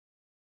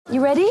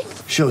You ready?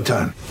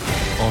 Showtime.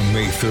 On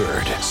May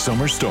 3rd,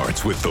 summer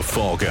starts with The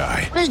Fall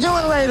Guy. Let's do it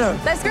later.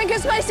 Let's drink a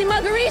spicy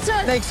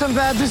margarita. Make some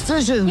bad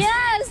decisions.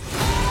 Yes!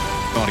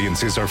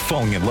 Audiences are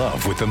falling in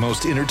love with the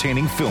most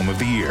entertaining film of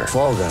the year.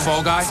 Fall Guy.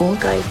 Fall Guy? Fall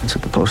Guy. That's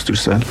what the poster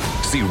said.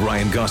 See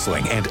Ryan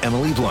Gosling and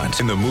Emily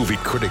Blunt in the movie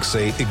critics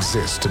say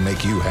exists to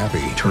make you happy.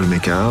 Trying to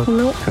make it out?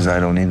 Nope. Because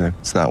I don't either.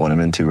 It's not what I'm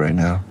into right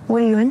now.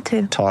 What are you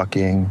into?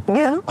 Talking.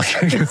 Yeah.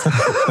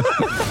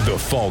 The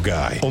Fall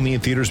Guy. Only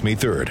in theaters May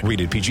 3rd.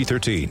 Rated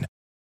PG-13.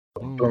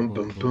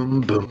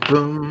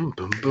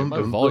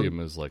 My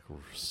volume is like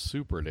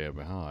super damn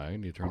high. I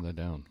need to turn that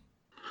down.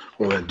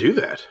 Well, then do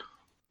that.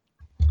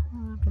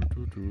 I'm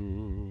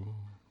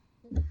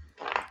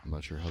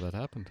not sure how that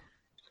happened.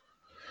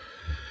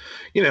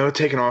 You know,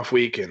 take an off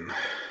week, and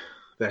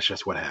that's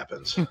just what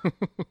happens.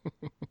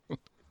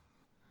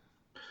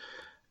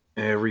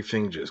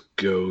 Everything just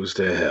goes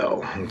to hell.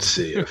 Let's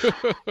see if...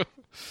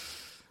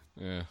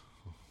 Yeah.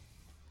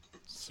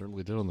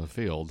 Certainly did on the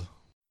field.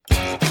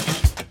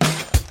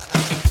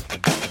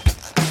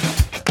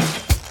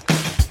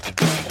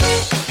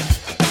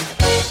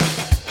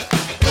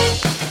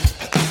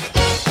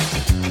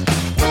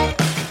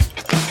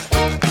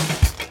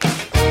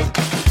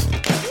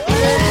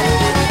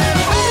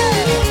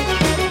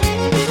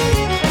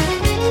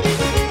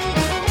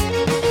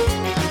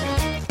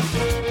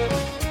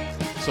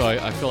 So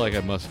I feel like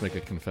I must make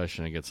a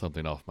confession and get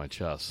something off my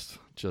chest,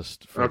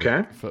 just for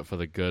for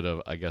the good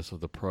of, I guess, of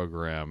the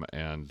program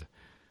and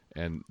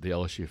the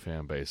LSU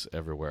fan base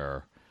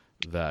everywhere.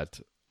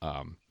 That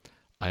I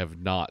have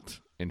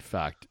not, in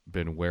fact,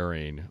 been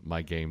wearing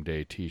my game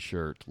day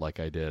T-shirt like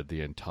I did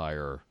the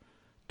entire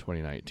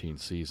 2019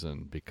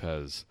 season,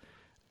 because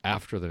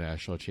after the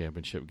national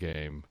championship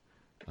game,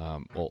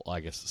 well, I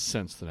guess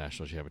since the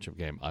national championship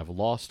game, I've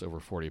lost over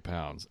 40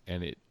 pounds,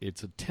 and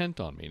it's a tent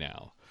on me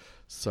now.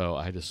 So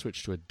I had to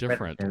switch to a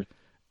different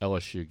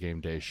LSU game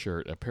day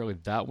shirt. Apparently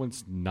that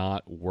one's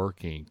not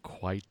working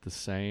quite the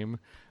same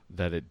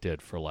that it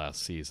did for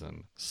last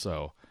season.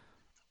 So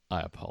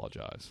I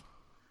apologize.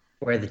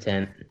 Wear the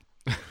tent.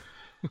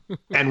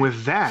 And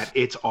with that,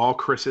 it's all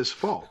Chris's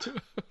fault.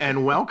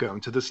 And welcome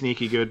to the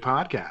Sneaky Good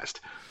Podcast.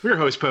 We're your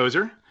host,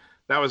 Poser.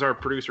 That was our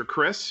producer,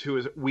 Chris,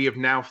 who we have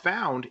now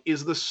found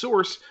is the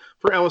source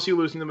for LSU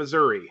losing to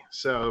Missouri.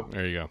 So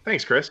there you go.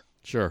 Thanks, Chris.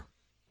 Sure.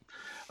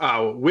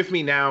 With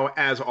me now,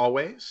 as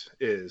always,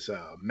 is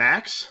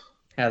Max.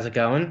 How's it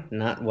going?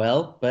 Not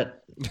well,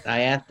 but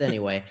I asked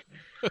anyway.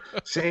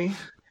 See?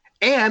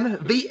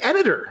 And the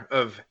editor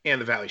of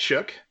And the Valley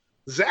Shook,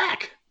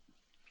 Zach.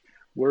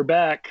 We're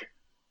back.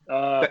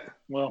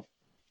 Well,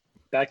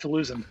 back to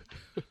losing.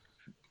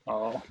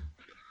 Oh.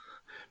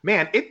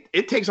 Man,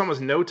 it takes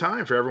almost no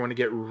time for everyone to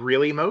get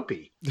really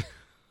mopey.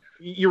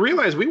 You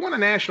realize we won a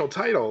national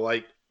title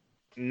like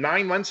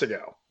 9 months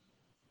ago.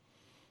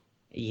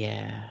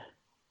 Yeah.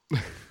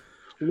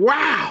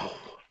 Wow.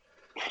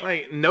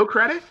 Like, no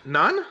credit?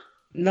 None?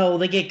 No,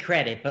 they get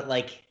credit, but,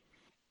 like,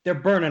 they're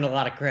burning a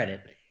lot of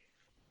credit.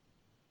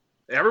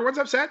 Everyone's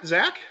upset,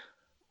 Zach?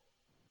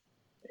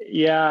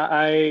 Yeah,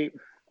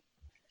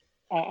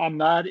 I'm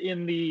not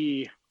in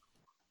the...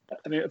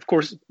 I mean, of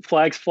course,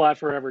 flags fly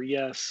forever,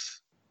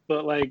 yes.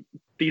 But, like,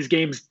 these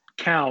games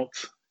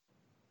count.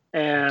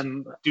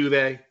 And... Do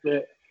they?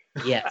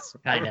 Yes,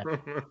 kind of.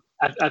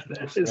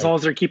 As long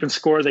as they're keeping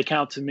score, they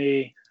count to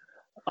me.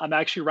 I'm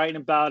actually writing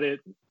about it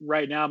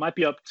right now. It might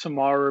be up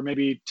tomorrow or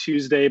maybe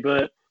Tuesday,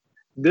 but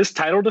this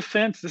title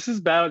defense, this is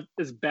about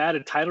as bad a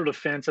title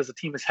defense as a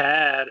team has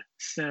had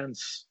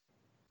since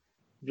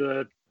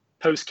the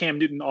post Cam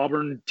Newton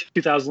Auburn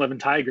 2011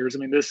 Tigers. I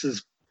mean, this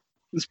is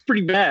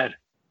pretty bad.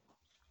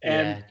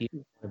 And yeah,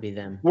 it'll be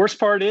them. Worst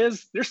part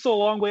is there's still a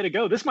long way to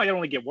go. This might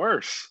only get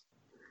worse.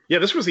 Yeah,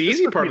 this was the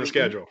easy part of the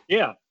schedule.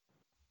 Yeah.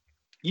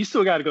 You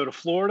still got to go to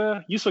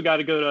Florida. You still got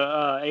to go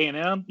to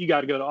A&M. You got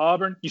to go to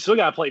Auburn. You still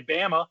got to play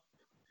Bama.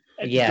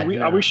 Yeah.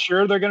 Are we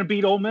sure they're going to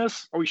beat Ole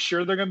Miss? Are we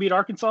sure they're going to beat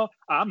Arkansas?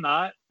 I'm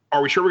not.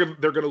 Are we sure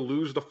they're going to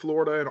lose to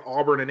Florida and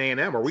Auburn and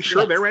A&M? Are we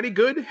sure they're any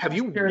good? Have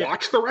you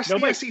watched the rest of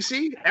the SEC?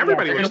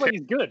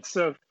 Everybody's good.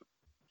 So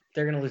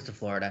they're going to lose to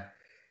Florida.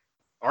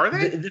 Are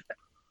they?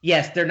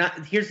 Yes, they're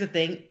not. Here's the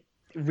thing.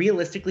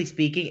 Realistically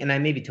speaking, and I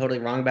may be totally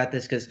wrong about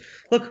this because,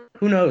 look,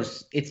 who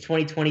knows? It's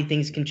 2020.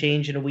 Things can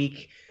change in a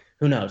week.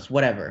 Who knows?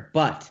 Whatever.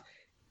 But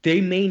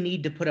they may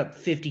need to put up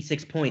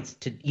 56 points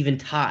to even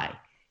tie,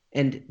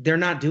 and they're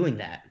not doing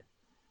that.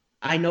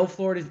 I know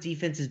Florida's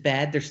defense is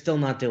bad. They're still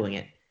not doing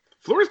it.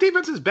 Florida's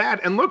defense is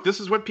bad. And look, this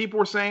is what people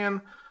were saying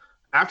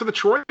after the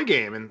Troy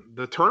game, and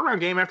the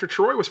turnaround game after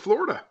Troy was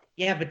Florida.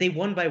 Yeah, but they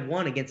won by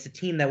 1 against a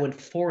team that went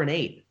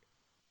 4-8.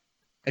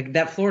 Like,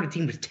 that Florida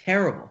team was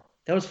terrible.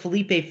 That was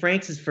Felipe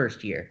Franks'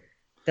 first year.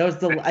 That was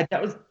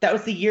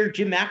the year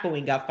Jim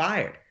McElwain got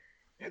fired.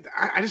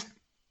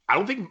 I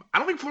don't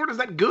think Florida's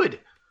that good.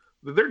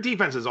 Their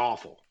defense is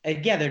awful.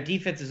 Yeah, their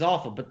defense is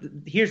awful. But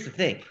here's the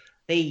thing: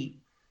 they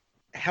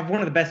have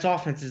one of the best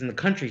offenses in the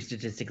country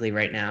statistically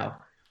right now.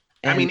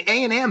 And I mean,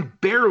 A&M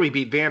barely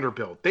beat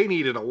Vanderbilt. They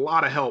needed a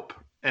lot of help,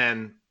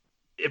 and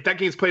if that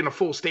game's played in a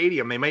full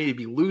stadium, they may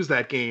maybe lose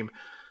that game.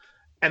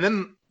 and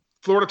then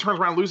Florida turns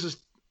around and loses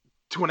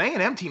to an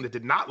A&M team that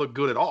did not look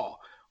good at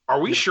all. Are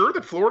we sure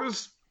that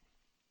Florida's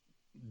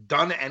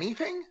done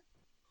anything?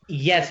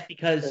 Yes,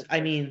 because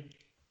I mean,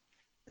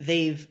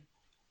 they've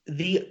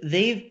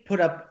put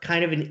up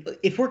kind of an.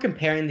 If we're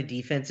comparing the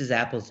defenses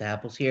apples to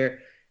apples here,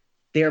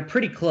 they are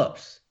pretty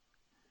close,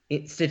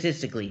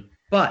 statistically.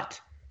 But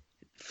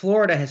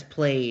Florida has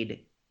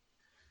played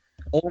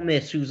Ole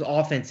Miss, whose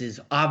offense is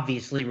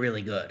obviously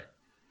really good.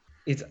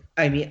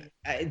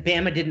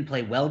 Bama didn't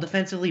play well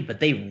defensively, but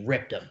they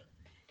ripped them.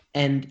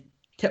 And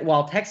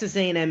while Texas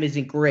A&M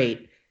isn't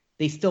great,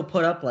 they still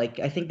put up I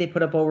think they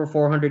put up over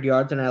 400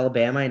 yards on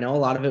Alabama. I know a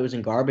lot of it was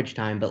in garbage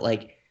time, but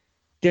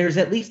there's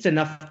at least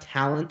enough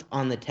talent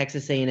on the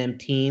Texas A&M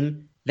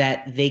team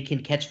that they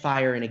can catch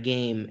fire in a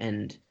game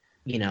and,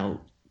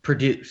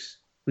 produce.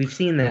 We've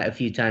seen that a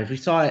few times. We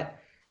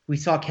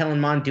saw Kellen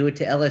Mond do it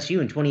to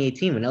LSU in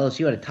 2018 when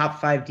LSU had a top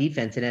 5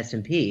 defense in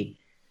S&P.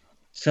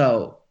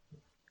 So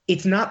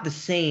it's not the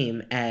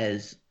same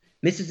as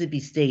Mississippi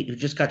State, who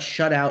just got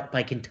shut out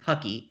by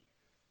Kentucky,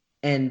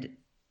 and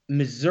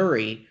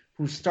Missouri,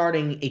 who's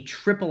starting a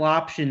triple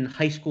option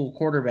high school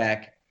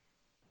quarterback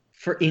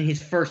in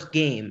his first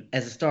game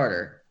as a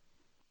starter,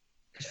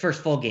 his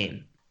first full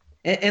game.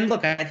 And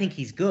look, I think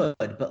he's good,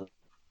 but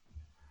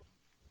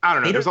I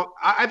don't know.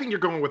 I think you're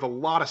going with a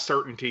lot of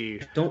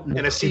certainty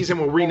in a season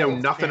where we know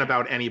nothing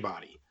about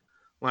anybody.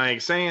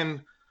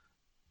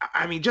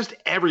 Just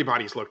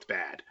everybody's looked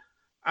bad.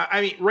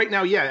 Right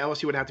now, yeah,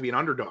 LSU would have to be an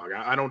underdog.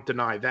 I don't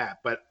deny that.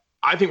 But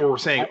I think when we're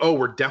saying,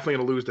 we're definitely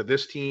going to lose to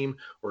this team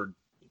or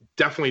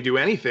definitely do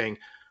anything,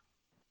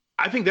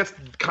 I think that's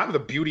kind of the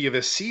beauty of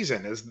this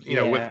season is,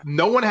 with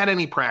no one had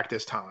any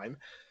practice time.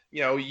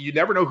 You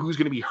never know who's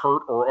going to be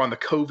hurt or on the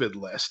COVID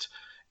list.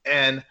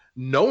 And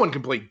no one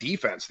can play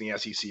defense in the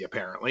SEC,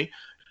 apparently.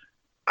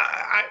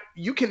 I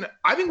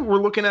think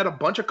we're looking at a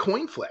bunch of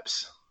coin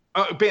flips.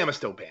 Bama's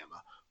still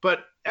Bama.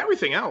 But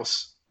everything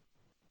else,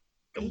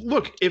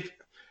 look, if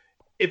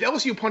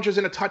LSU punches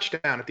in a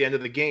touchdown at the end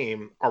of the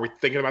game, are we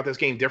thinking about this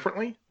game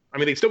differently?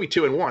 They'd still be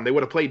 2-1. They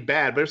would have played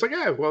bad, but it's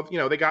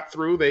they got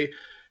through. They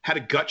had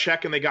a gut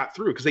check and they got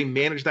through because they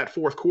managed that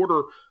fourth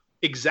quarter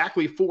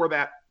exactly for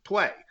that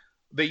play.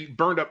 They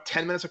burned up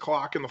 10 minutes of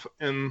clock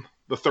in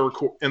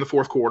the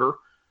fourth quarter.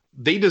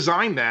 They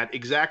designed that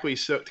exactly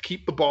so to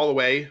keep the ball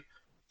away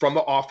from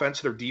the offense.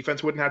 So their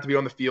defense wouldn't have to be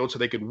on the field so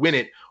they could win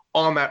it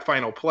on that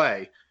final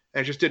play,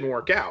 and it just didn't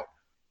work out.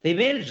 They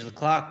managed the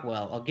clock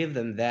well. I'll give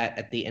them that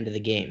at the end of the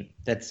game.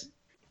 That's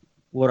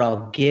what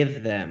I'll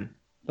give them.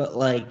 But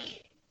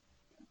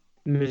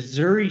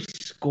Missouri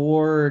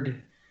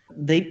scored.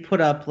 They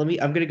put up. I'm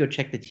going to go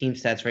check the team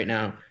stats right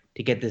now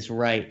to get this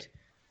right.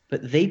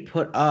 But they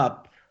put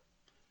up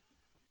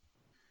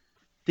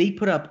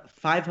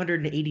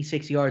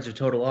 586 yards of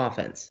total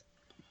offense.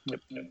 Yep.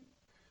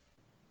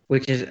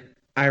 Which is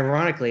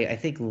ironically, I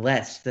think,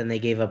 less than they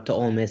gave up to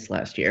Ole Miss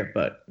last year.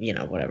 But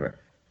whatever.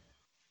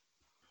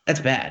 That's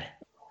bad.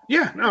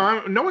 Yeah,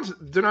 no one's.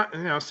 They're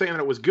not saying that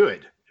it was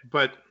good.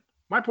 But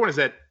my point is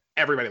that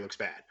everybody looks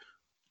bad.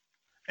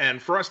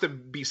 And for us to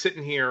be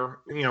sitting here,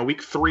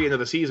 week 3 into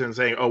the season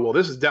saying, oh, well,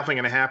 this is definitely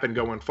going to happen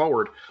going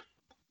forward,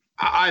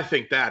 I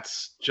think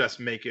that's just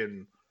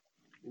making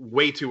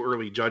way too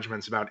early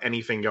judgments about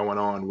anything going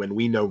on when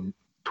we know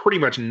pretty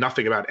much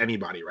nothing about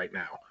anybody right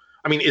now.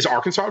 Is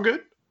Arkansas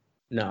good?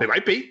 No. They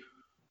might be.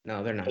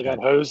 No, they're not. They got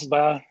hosed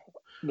by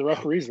the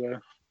referees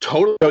there.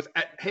 Totally.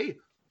 Hey,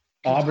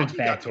 Auburn's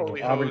bad.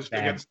 Totally Auburn's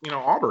bad. Against,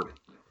 Auburn.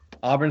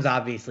 Auburn's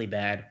obviously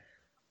bad.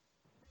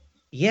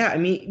 Yeah,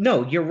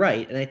 no, you're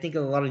right. And I think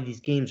a lot of these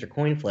games are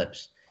coin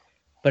flips.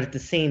 But at the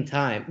same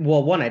time,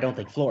 I don't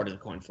think Florida's a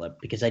coin flip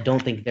because I don't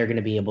think they're going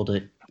to be able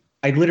to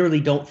 – I literally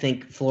don't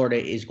think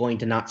Florida is going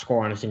to not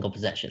score on a single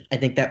possession. I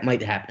think that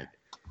might happen.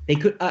 They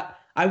could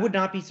I would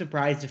not be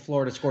surprised if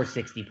Florida scores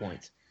 60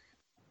 points.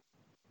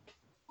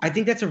 I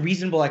think that's a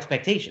reasonable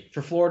expectation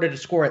for Florida to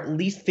score at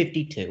least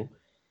 52.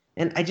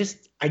 And I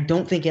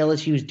don't think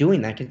LSU is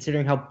doing that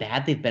considering how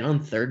bad they've been on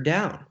third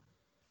down.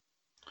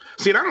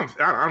 See, I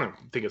don't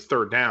think it's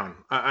third down.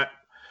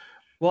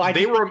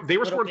 They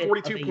were scoring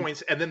 42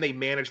 points, and then they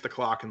managed the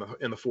clock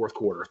in the fourth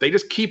quarter. If they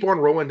just keep on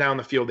rolling down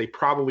the field, they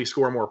probably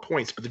score more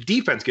points, but the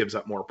defense gives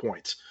up more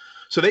points.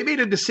 So they made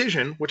a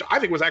decision, which I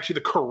think was actually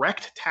the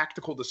correct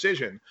tactical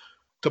decision,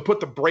 to put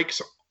the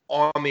brakes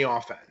on the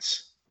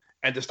offense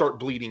and to start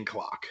bleeding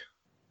clock.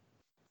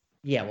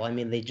 Yeah, well,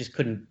 they just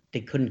couldn't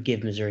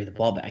give Missouri the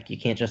ball back. You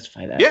can't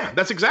justify that. Yeah,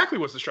 that's exactly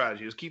what's the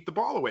strategy, is keep the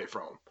ball away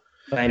from them.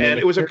 And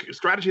it was a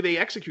strategy they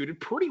executed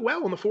pretty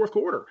well in the fourth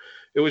quarter.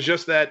 It was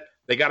just that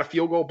they got a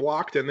field goal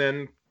blocked and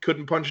then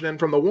couldn't punch it in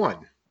from the 1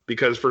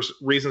 because for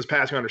reasons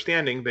passing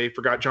understanding, they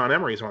forgot John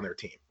Emery's on their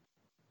team.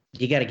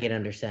 You got to get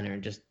under center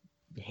and just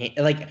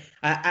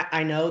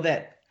I know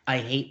that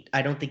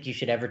I don't think you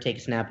should ever take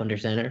a snap under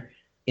center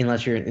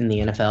unless you're in the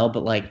NFL.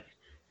 But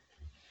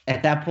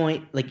at that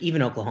point,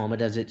 even Oklahoma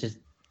does it, just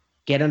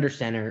get under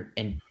center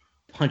and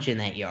punch in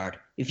that yard.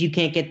 If you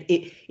can't get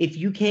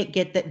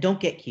that, don't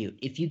get cute.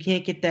 If you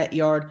can't get that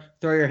yard,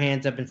 throw your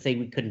hands up and say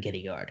we couldn't get a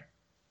yard.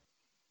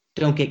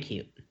 Don't get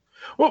cute.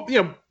 Well,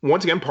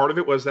 once again, part of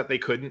it was that they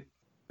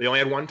only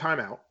had one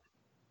timeout.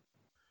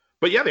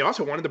 But yeah, they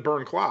also wanted to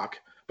burn clock.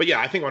 But yeah,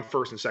 I think on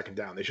first and second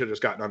down, they should have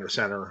just gotten under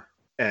center.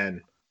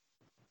 And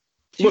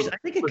look, I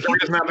think Missouri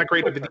doesn't have that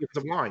great of a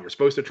defensive line. You're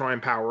supposed to try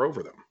and power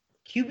over them.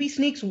 QB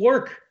sneaks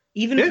work.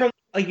 Even from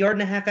a yard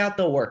and a half out,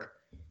 they'll work.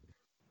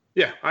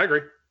 Yeah, I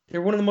agree.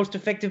 They're one of the most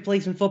effective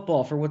plays in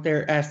football for what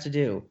they're asked to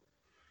do.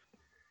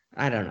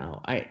 I don't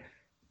know.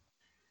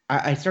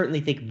 I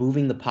certainly think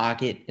moving the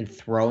pocket and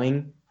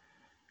throwing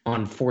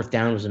on fourth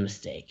down was a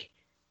mistake.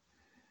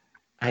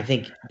 I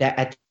think that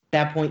at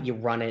that point you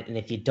run it, and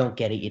if you don't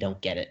get it, you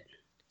don't get it.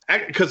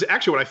 Because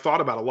actually what I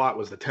thought about a lot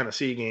was the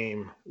Tennessee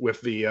game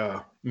with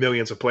the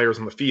millions of players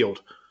on the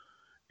field.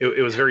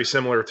 It was very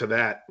similar to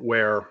that,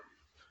 where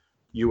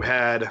you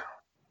had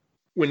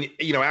when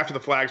after the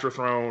flags were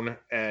thrown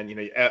and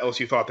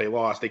LSU thought they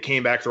lost, they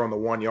came back, they're on the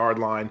 1 yard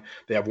line,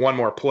 they have one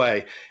more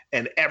play,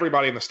 and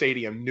everybody in the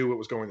stadium knew it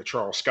was going to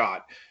Charles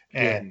Scott,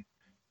 and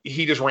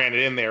he just ran it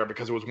in there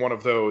because it was one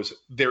of those,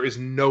 there is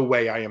no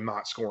way I am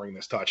not scoring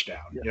this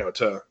touchdown,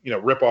 to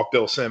rip off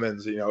Bill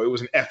Simmons. It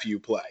was an FU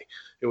play.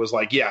 It was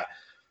like, yeah,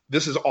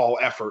 this is all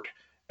effort.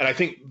 And I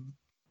think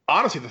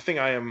honestly the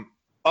thing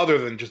other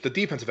than just the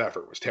defensive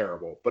effort was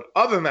terrible, but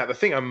other than that, the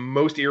thing I'm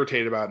most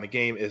irritated about in the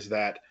game is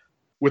that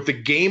with the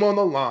game on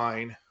the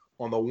line,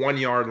 on the 1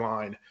 yard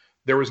line,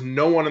 there was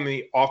no one in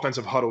the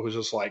offensive huddle who's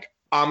just like,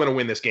 I'm going to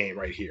win this game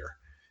right here.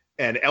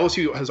 And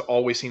LSU has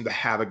always seemed to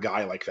have a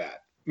guy like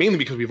that, mainly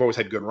because we've always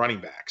had good running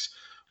backs.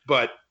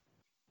 But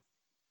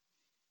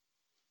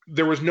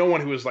there was no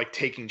one who was like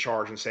taking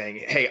charge and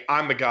saying, hey,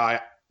 I'm the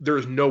guy.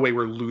 There's no way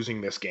we're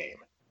losing this game.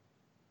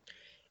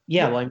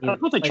 Yeah, well, I mean,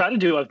 that's what they tried to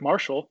do with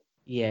Marshall.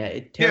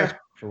 Yeah, Terrence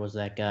Marshall was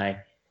that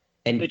guy.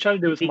 And they tried to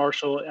do with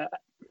Marshall.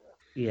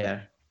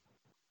 Yeah.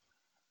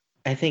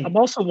 I think I'm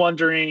also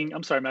wondering.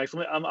 I'm sorry, Max.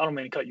 I don't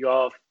mean to cut you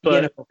off,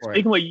 but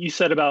speaking of what you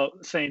said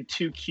about saying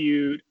too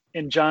cute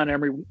and John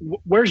Emery,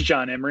 where's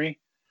John Emery?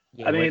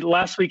 Yeah, I mean,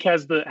 last week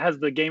has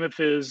the game of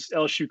his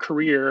LSU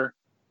career,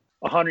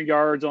 100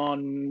 yards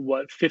on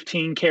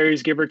 15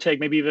 carries, give or take,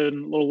 maybe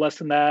even a little less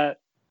than that.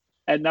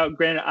 And now,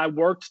 granted, I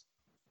worked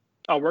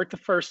the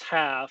first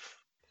half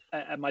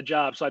at my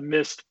job, so I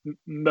missed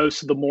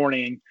most of the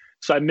morning.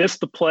 So I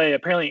missed the play.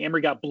 Apparently,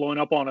 Emery got blown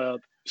up on a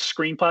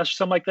screen pass or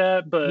something like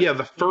that. But yeah,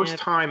 the first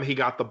time he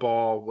got the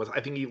ball was,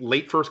 I think,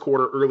 late first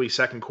quarter, early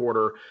second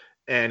quarter,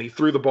 and he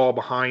threw the ball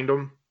behind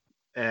him,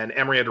 and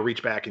Emery had to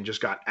reach back and just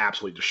got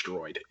absolutely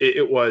destroyed.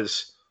 It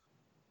was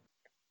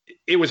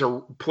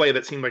a play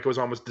that seemed like it was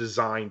almost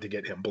designed to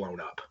get him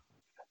blown up.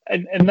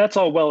 And that's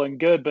all well and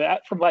good,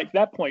 but from like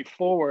that point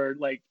forward,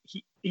 like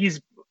he's,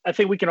 I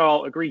think we can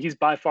all agree he's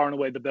by far and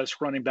away the best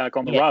running back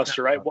on the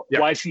roster, right? Yeah.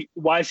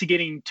 Why is he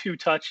getting 2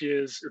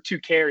 touches or 2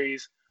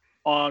 carries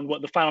on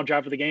the final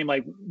drive of the game?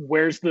 Like,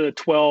 where's the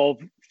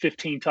 12,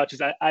 15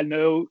 touches? I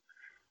know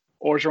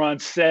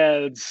Orgeron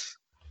says,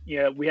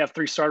 we have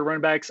 3 starter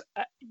running backs.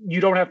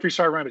 You don't have 3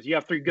 starter running backs. You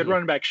have 3 good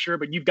running backs, sure,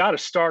 but you've got a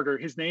starter.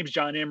 His name's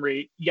John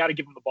Emery. You got to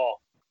give him the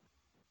ball.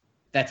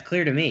 That's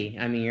clear to me.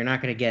 I mean, you're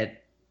not going to get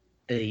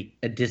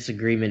a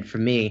disagreement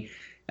from me.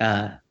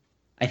 I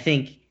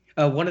think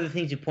one of the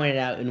things you pointed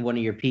out in one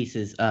of your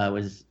pieces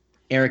was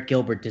Eric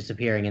Gilbert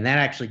disappearing, and that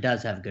actually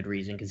does have a good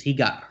reason because he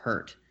got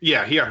hurt.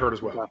 Yeah, he got hurt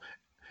as well.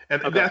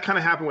 And that kind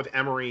of happened with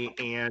Emery,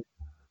 and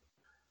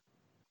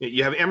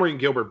you have Emery and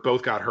Gilbert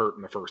both got hurt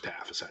in the first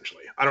half,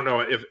 essentially. I don't know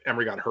if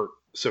Emery got hurt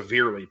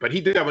severely, but he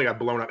definitely got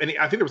blown up. And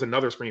I think there was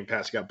another screen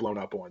pass he got blown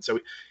up on. So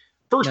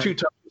first 2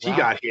 times he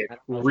got hit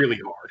really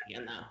hard. Yeah,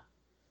 no.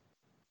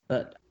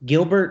 But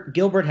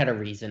Gilbert had a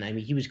reason. I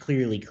mean, he was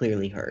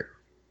clearly hurt.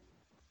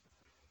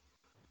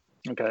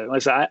 Okay,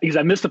 because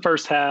I missed the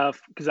first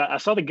half because I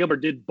saw that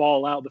Gilbert did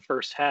ball out the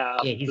first half.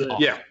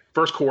 Yeah,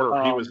 first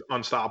quarter he was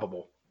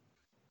unstoppable.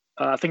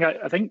 I think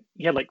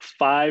he had like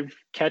 5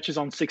 catches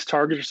on 6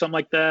 targets or something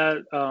like that.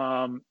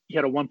 He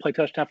had a 1-play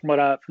touchdown from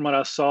what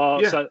I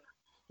saw. Yeah. So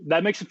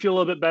that makes it feel a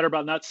little bit better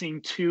about not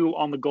seeing 2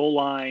 on the goal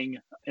line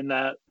in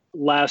that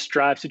last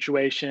drive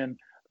situation.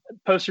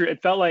 Poster,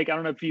 it felt like, I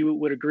don't know if you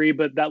would agree,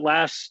 but the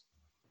last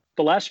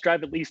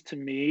drive, at least to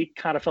me,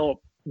 kind of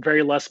felt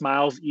very Les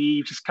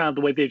Miles-y, just kind of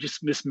the way they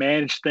just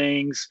mismanaged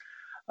things.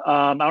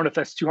 I don't know if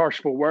that's too harsh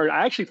of a word.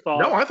 I actually thought...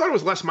 No, I thought it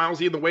was Les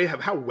Miles-y in the way of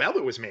how well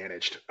it was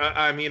managed.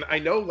 I mean, I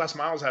know Les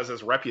Miles has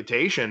this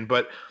reputation,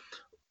 but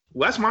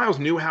Les Miles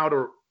knew how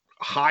to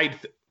hide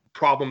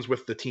problems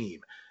with the team.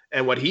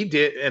 And what he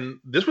did, and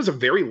this was a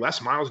very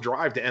Les Miles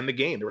drive to end the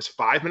game. There was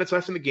 5 minutes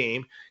left in the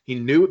game. They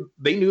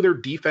knew their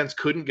defense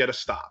couldn't get a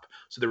stop.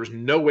 So there was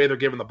no way they're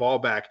giving the ball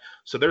back.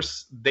 So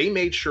they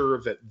made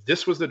sure that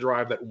this was the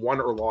drive that won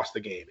or lost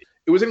the game.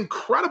 It was an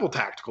incredible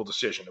tactical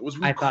decision. It was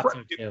I thought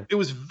so too. It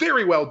was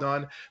very well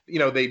done.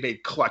 They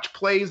made clutch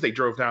plays. They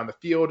drove down the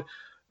field.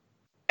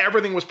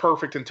 Everything was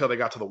perfect until they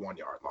got to the 1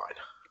 yard line.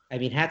 I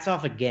mean, hats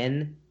off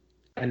again.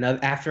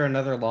 After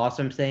another loss,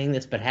 I'm saying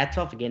this, but hats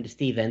off again to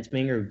Steve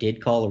Ensminger, who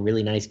did call a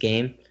really nice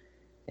game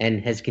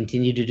and has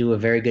continued to do a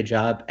very good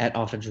job at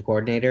offensive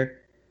coordinator.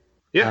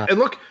 Yeah, and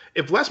look,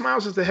 if Les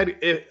Miles is the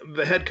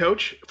head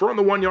coach, if we're on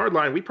the 1 yard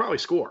line, we probably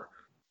score.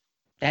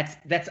 It's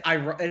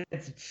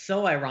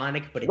so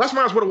ironic, but Les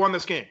Miles would have won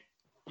this game.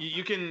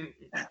 You can.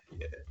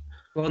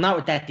 Well, not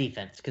with that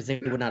defense, because they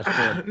would not have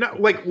scored. No,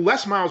 like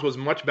Les Miles was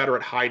much better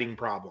at hiding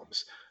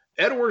problems.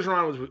 Ed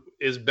Orgeron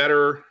is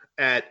better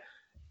at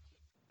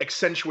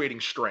accentuating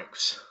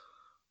strengths.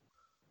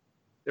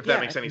 If that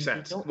makes any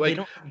sense. They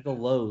don't have the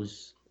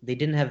lows. They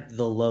didn't have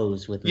the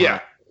lows with Miles.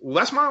 Yeah,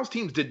 Les Miles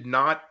teams did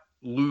not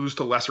lose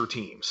to lesser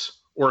teams,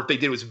 or if they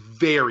did, it was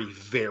very,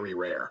 very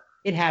rare.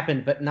 It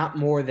happened, but not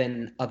more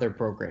than other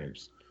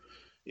programs.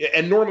 Yeah,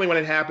 and normally when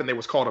it happened, it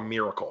was called a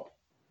miracle.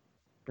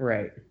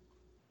 Right.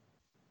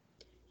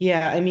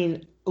 Yeah, I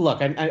mean,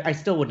 look, I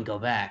still wouldn't go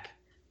back,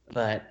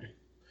 but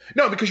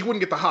no, because you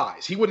wouldn't get the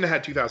highs. He wouldn't have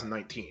had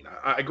 2019.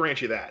 I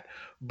grant you that.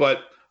 But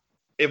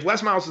if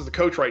Les Miles is the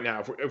coach right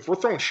now, if we're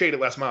throwing shade at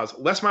Les Miles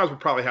would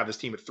probably have this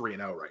team at 3-0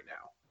 right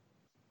now.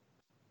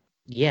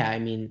 Yeah, I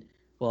mean,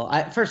 well,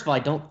 first of all,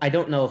 I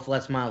don't know if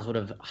Les Miles would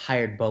have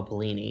hired Bo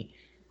Pelini.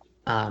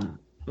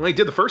 Well, he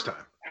did the first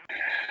time.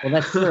 Well,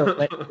 that's true.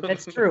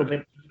 That's true.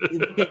 But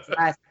his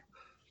last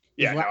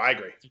I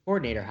agree.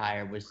 Coordinator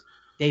hire was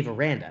Dave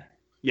Aranda.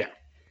 Yeah.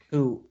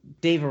 Who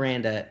Dave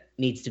Aranda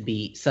needs to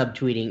be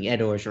subtweeting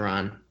Ed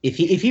Orgeron. If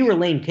he were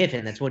Lane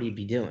Kiffin, that's what he'd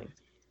be doing.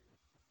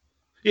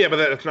 Yeah, but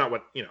that's not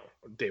what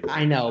Dave.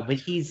 I know,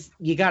 but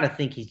you got to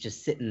think he's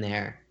just sitting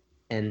there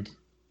and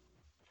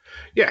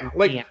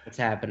what's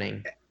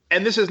happening.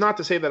 And this is not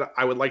to say that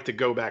I would like to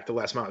go back to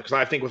Les Miles, because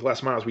I think with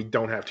Les Miles we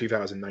don't have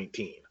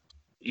 2019.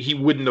 He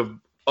wouldn't have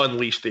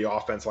unleashed the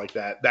offense like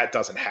that. That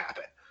doesn't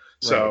happen.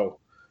 Right. So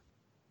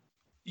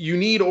you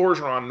need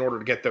Orgeron in order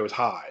to get those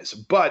highs.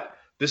 But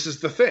this is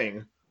the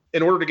thing.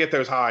 In order to get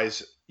those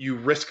highs, you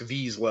risk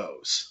these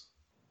lows.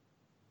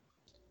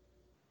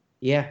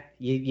 Yeah,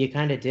 you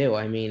kind of do.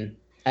 I mean,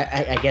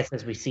 I guess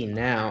as we see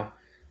now.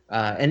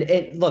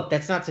 And look,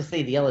 that's not to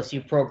say the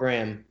LSU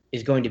program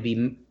is going to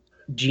be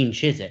Gene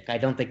Chizik. I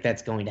don't think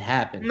that's going to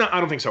happen. No, I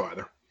don't think so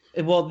either.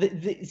 Well,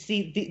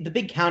 the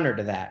big counter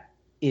to that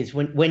is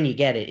when you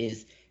get it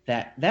is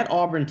that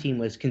Auburn team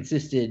was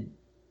consisted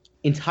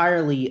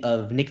entirely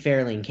of Nick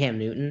Fairley and Cam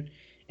Newton,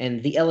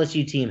 and the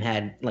LSU team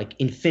had like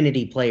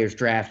infinity players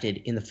drafted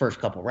in the first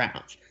couple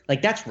rounds.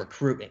 Like, that's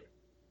recruiting.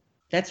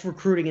 That's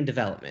recruiting and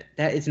development.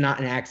 That is not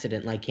an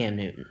accident like Cam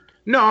Newton.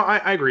 No,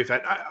 I agree with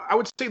that. I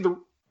would say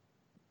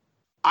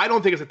I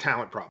don't think it's a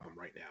talent problem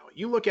right now.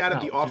 You look at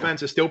it, the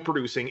offense is still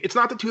producing. It's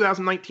not the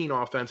 2019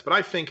 offense, but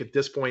I think at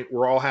this point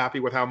we're all happy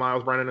with how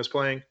Miles Brennan is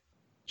playing.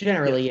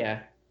 Generally,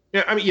 yeah.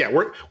 Yeah, I mean,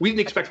 we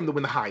didn't expect him to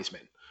win the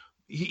Heisman.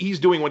 He's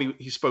doing what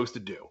he's supposed to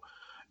do.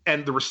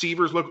 And the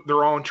receivers, look,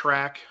 they're all on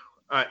track.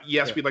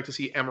 We'd like to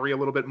see Emory a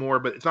little bit more,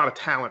 but it's not a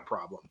talent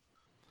problem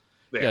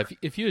there. Yeah,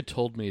 if you had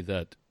told me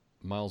that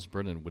Miles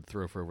Brennan would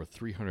throw for over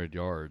 300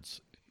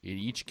 yards in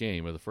each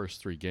game of the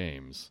first 3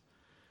 games,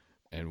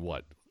 and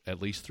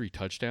at least 3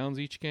 touchdowns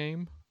each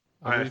game,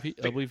 I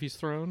believe he's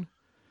thrown.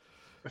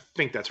 I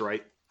think that's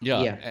right.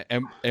 Yeah.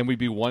 And we'd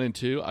be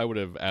 1-2. I would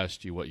have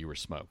asked you what you were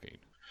smoking.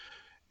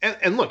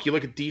 And look, you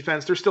look at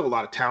defense, there's still a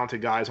lot of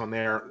talented guys on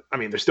there. I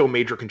mean, there's still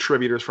major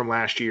contributors from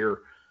last year.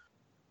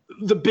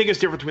 The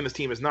biggest difference between this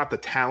team is not the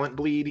talent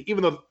bleed,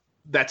 even though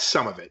that's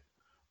some of it.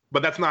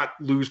 But that's not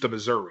lose to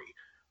Missouri.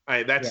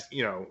 That's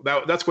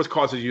what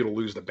causes you to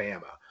lose to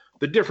Bama.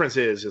 The difference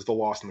is the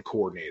loss in the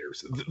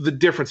coordinators. The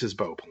difference is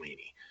Bo Pelini.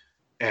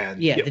 And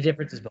the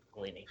difference is Bo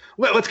Pelini.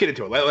 Let's get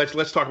into it.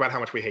 Let's talk about how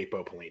much we hate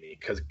Bo Pelini,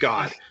 because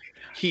God,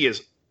 he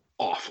is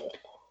awful.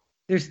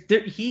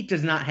 He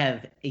does not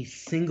have a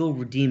single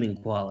redeeming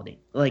quality.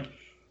 Like,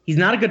 he's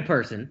not a good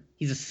person.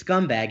 He's a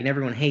scumbag, and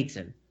everyone hates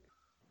him.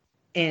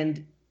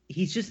 And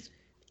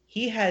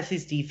he has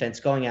his defense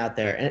going out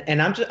there,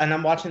 and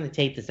I'm watching the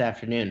tape this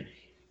afternoon,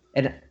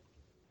 and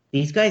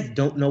these guys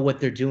don't know what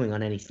they're doing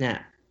on any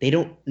snap. They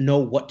don't know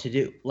what to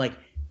do. Like,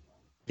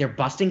 they're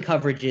busting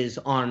coverages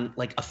on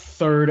like a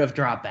third of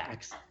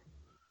dropbacks.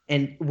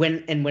 And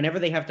whenever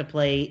they have to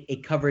play a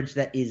coverage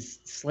that is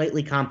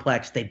slightly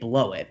complex, they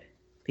blow it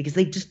because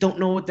they just don't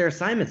know what their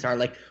assignments are.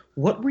 Like,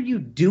 what were you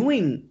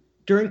doing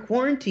during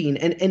quarantine?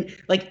 And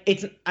like,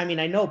 I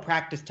know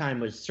practice time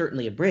was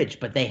certainly abridged,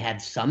 but they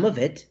had some of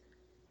it.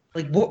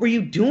 Like, what were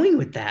you doing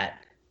with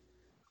that?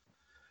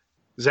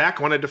 Zach,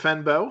 want to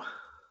defend Bo?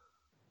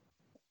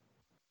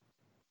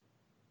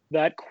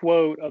 That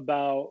quote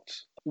about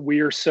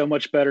we are so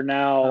much better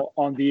now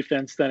on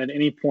defense than at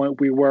any point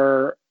we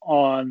were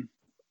on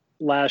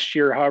last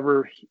year,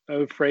 however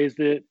O phrased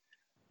it.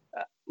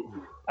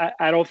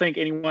 I don't think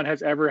anyone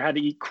has ever had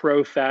to eat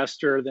crow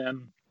faster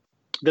than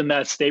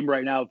that statement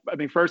right now. I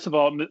mean, first of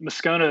all, Matt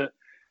Moscona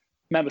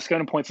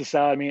points this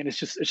out. I mean, it's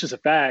just a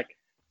fact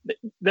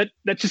that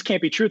just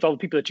can't be true with all the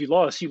people that you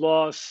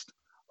lost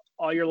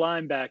all your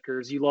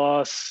linebackers. You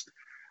lost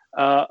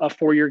a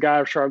 4-year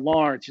guy, Rashard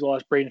Lawrence. You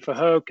lost Braden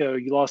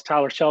Fehoko. You lost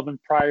Tyler Shelvin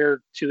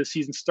prior to the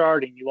season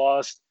starting. You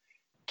lost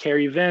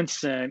Kerry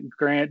Vincent,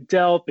 Grant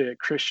Delpit,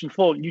 Christian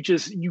Fulton.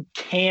 You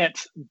can't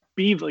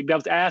be like that.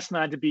 Was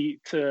asinine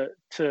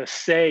to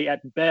say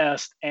at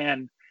best,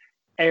 and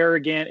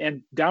arrogant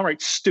and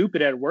downright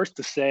stupid at worst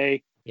to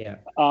say. Yeah.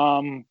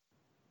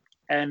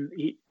 And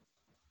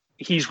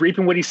he's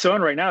reaping what he's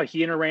sowing right now.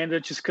 He and Aranda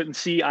just couldn't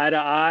see eye to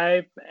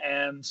eye,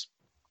 and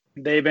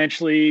they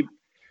eventually,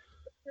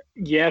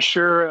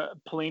 sure,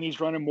 Pelini's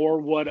running more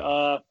what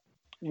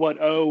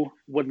O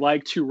would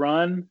like to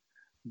run,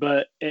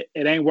 but it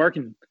ain't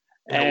working.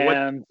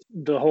 And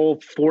the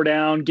whole 4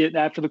 down, getting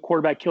after the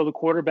quarterback, kill the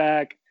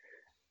quarterback.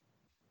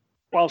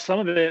 While some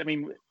of it, I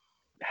mean,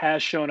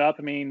 has shown up.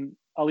 I mean,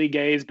 Ali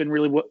Gay has been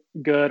really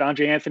good.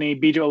 Andre Anthony,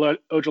 BJ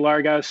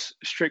Ojulari got a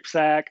strict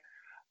sack.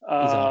 He's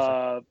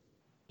awesome.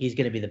 He's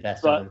going to be the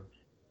best of them.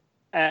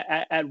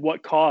 At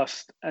what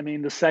cost? I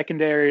mean, the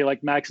secondary,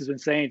 like Max has been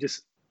saying,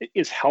 just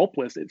is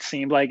helpless. It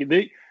seemed like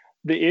the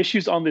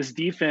issues on this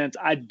defense,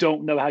 I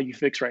don't know how you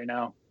fix right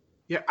now.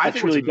 Yeah, I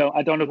truly don't.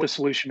 I don't know what the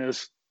solution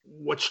is.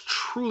 What's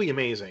truly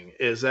amazing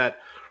is that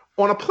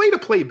on a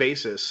play-to-play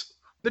basis,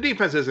 the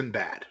defense isn't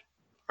bad.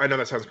 I know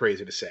that sounds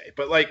crazy to say,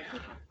 but like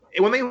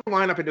when they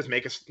line up and just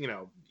make us,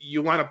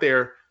 you line up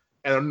there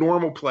and a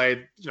normal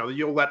play,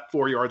 you'll let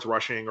 4 yards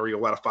rushing or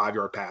you'll let a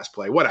 5-yard pass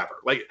play, whatever.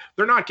 Like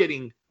they're not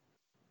getting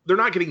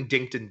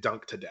dinked and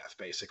dunked to death.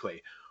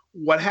 Basically,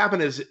 what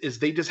happened is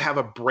they just have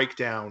a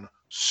breakdown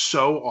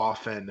so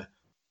often.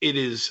 It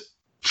is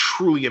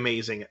truly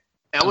amazing.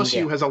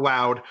 LSU has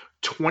allowed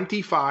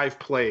 25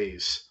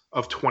 plays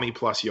of 20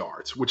 plus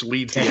yards, which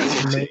leads the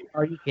SEC.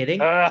 Are you kidding?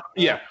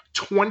 Yeah,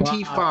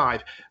 25. Wow.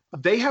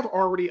 They have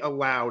already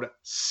allowed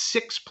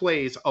 6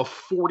 plays of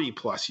 40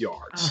 plus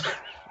yards.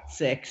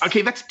 6.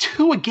 Okay, that's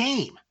 2 a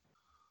game.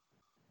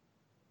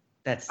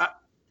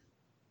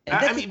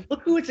 I mean,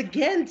 look who it's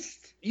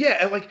against. Yeah,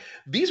 and like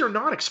these are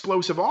not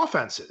explosive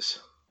offenses.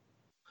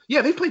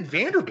 Yeah, they played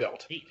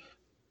Vanderbilt.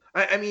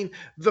 I mean,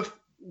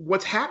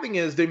 what's happening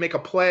is they make a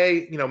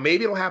play.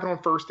 Maybe it'll happen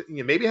on first.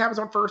 Maybe it happens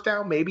on first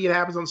down. Maybe it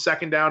happens on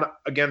second down.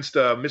 Against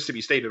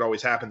Mississippi State, it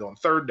always happened on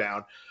third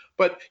down.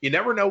 But you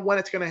never know when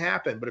it's going to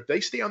happen. But if they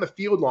stay on the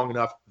field long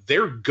enough,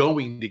 they're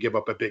going to give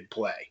up a big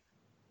play.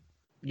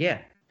 Yeah.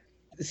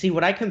 See,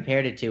 what I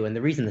compared it to, and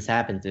the reason this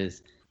happens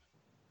is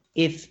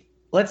if,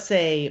 let's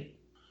say,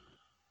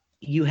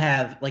 you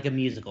have like a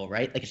musical,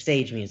 right? Like a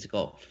stage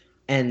musical.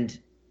 And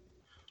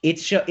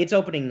it's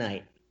opening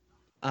night.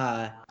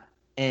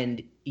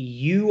 And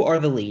you are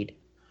the lead.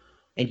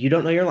 And you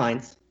don't know your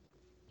lines.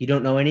 You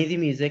don't know any of the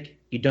music.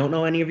 You don't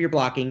know any of your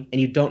blocking. And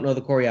you don't know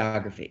the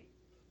choreography.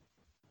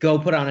 Go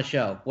put on a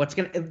show.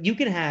 You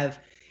can have,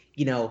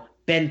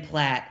 Ben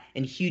Platt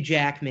and Hugh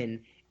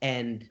Jackman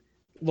and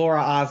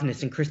Laura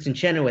Osnes and Kristen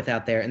Chenoweth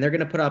out there, and they're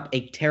going to put up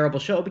a terrible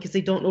show because they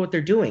don't know what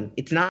they're doing.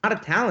 It's not a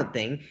talent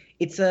thing.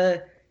 It's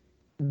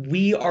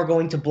we are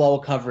going to blow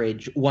a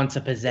coverage once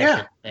a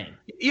possession thing.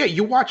 Yeah,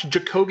 you watch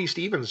Jacoby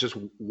Stevens just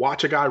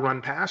watch a guy run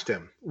past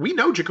him. We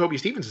know Jacoby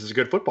Stevens is a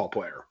good football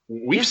player.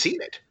 We've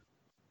seen it.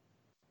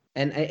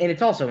 And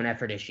it's also an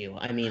effort issue.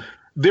 I mean,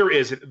 there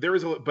is,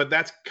 but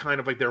that's kind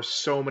of like there's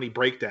so many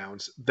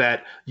breakdowns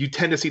that you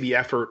tend to see the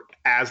effort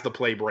as the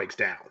play breaks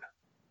down.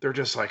 They're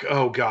just like,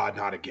 oh God,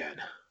 not again.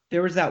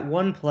 There was that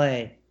one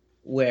play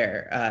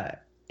where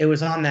it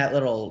was on that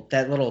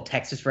little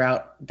Texas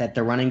route that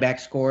the running back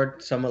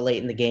scored somewhat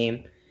late in the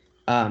game.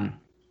 That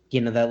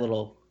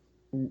little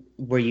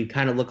where you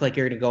kind of look like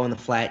you're going to go in the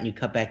flat and you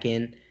cut back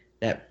in.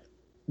 That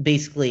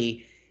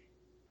basically.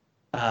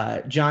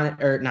 Jacoby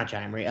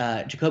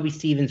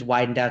Stevens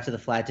widened out to the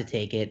flat to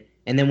take it,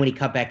 and then when he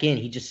cut back in,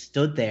 he just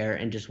stood there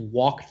and just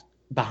walked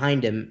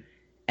behind him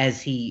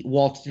as he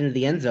waltzed into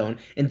the end zone,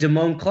 and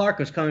Damone Clark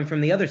was coming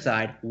from the other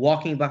side,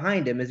 walking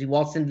behind him as he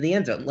waltzed into the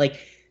end zone. Like,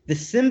 the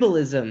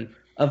symbolism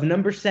of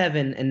number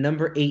 7 and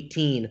number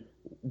 18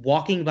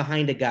 walking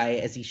behind a guy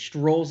as he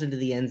strolls into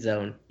the end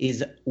zone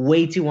is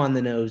way too on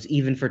the nose,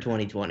 even for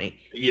 2020.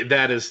 Yeah,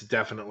 that is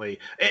definitely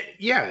 –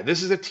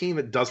 this is a team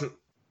that doesn't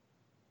 –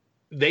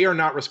 they are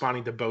not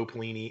responding to Bo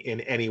Pelini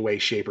in any way,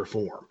 shape, or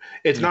form.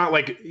 It's not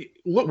like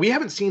 – look, we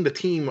haven't seen the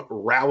team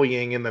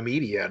rallying in the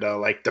media to,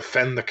 like,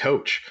 defend the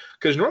coach.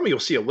 Because normally you'll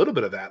see a little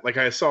bit of that. Like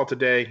I saw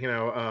today,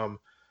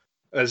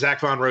 Zach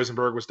Von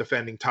Rosenberg was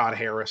defending Todd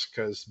Harris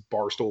because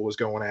Barstool was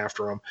going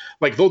after him.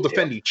 Like, they'll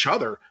defend each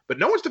other, but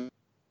no one's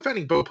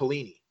defending Bo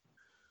Pelini.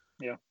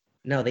 Yeah.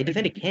 No, they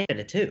defended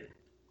Canada, too.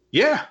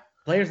 Yeah.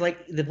 The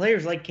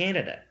players like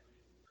Canada.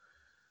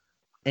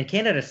 And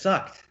Canada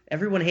sucked.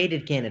 Everyone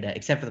hated Canada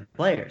except for the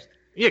players.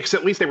 Yeah, because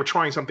at least they were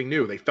trying something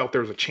new. They felt there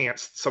was a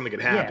chance something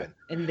could happen.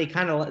 Yeah, and they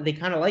kind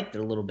of liked it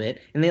a little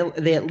bit, and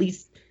they at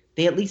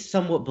least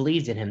somewhat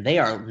believed in him. They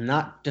are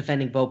not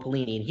defending Bo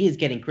Pelini, and he is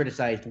getting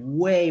criticized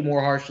way more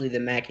harshly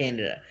than Matt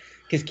Canada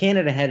because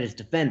Canada had his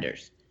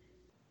defenders.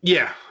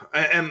 Yeah,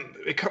 and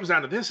it comes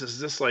down to this: is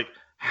this like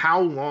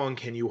how long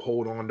can you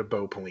hold on to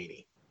Bo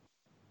Pelini?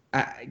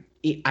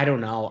 I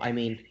don't know. I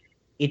mean,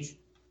 it's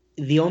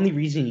the only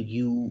reason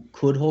you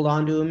could hold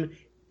on to him.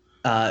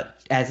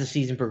 As the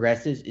season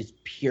progresses, is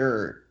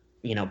pure,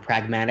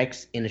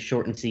 pragmatics in a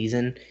shortened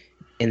season,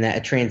 in that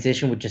a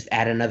transition would just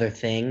add another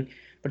thing.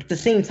 But at the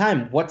same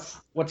time,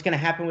 what's going to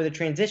happen with a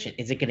transition?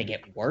 Is it going to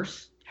get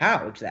worse?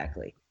 How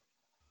exactly?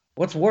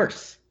 What's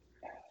worse?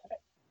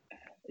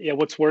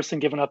 what's worse than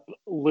giving up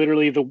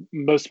literally the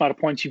most amount of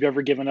points you've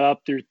ever given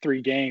up through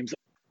 3 games?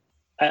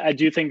 I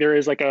do think there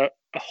is like a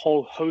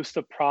whole host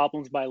of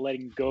problems by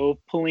letting go of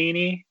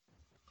Pelini.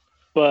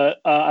 But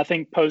I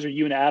think, Poser,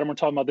 you and Adam were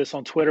talking about this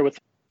on Twitter with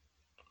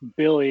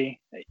Billy.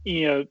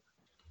 You know,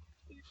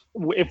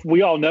 if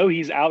we all know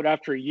he's out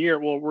after a year,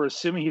 well, we're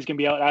assuming he's going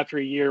to be out after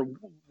a year.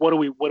 What are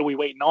we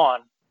waiting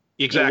on?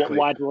 Exactly. You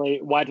know,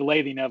 why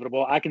delay the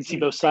inevitable? I can see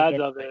both sides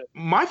of it.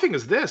 My thing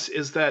is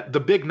that the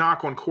big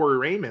knock on Corey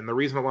Raymond, the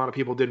reason a lot of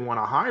people didn't want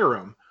to hire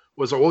him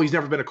was, well, he's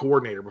never been a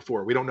coordinator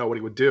before. We don't know what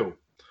he would do.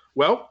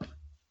 Well,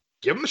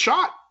 give him a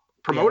shot.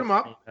 Promote him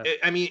up.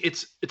 I mean,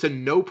 it's a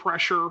no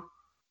pressure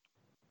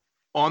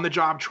on the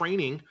job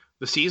training.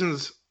 The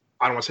season's,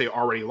 I don't want to say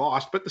already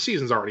lost, but the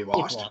season's already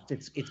lost.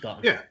 It's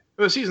gone. Yeah,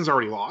 the season's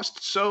already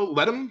lost. So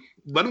let him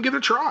give it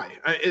a try.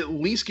 At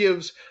least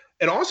gives.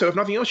 And also, if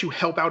nothing else, you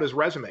help out his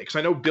resume. Because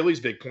I know Billy's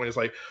big point is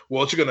like,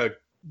 well, it's going to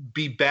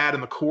be bad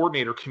in the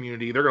coordinator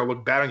community. They're going to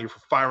look bad on you for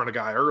firing a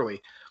guy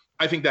early.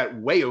 I think that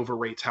way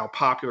overrates how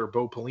popular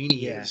Bo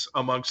Pelini is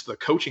amongst the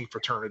coaching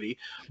fraternity.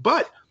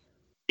 But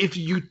if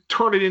you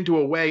turn it into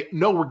a way,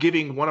 no, we're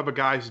giving one of the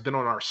guys who's been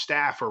on our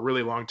staff for a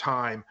really long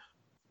time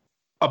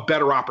a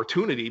better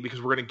opportunity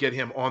because we're going to get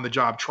him on the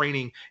job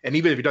training. And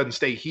even if he doesn't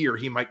stay here,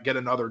 he might get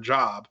another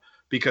job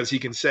because he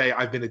can say,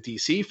 I've been at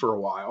DC for a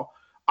while.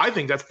 I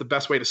think that's the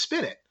best way to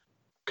spin it,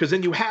 because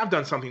then you have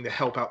done something to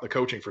help out the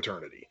coaching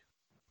fraternity.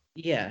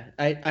 Yeah,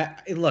 I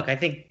look. I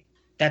think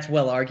that's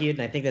well argued,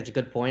 and I think that's a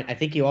good point. I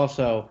think you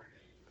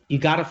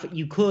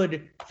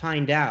could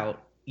find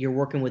out you're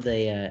working with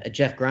a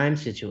Jeff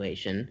Grimes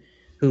situation,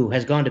 who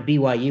has gone to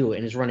BYU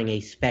and is running a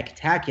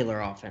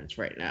spectacular offense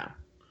right now.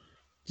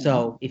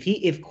 So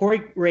if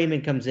Corey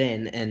Raymond comes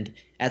in and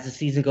as the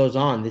season goes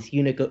on, this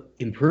unit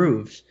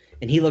improves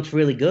and he looks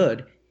really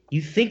good,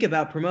 you think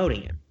about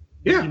promoting him.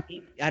 Yeah.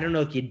 I don't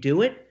know if you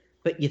do it,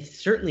 but you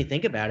certainly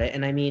think about it.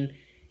 And I mean,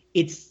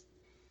 if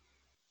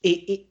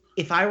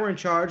I were in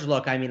charge,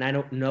 look, I mean, I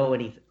don't know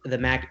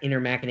the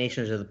inner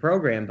machinations of the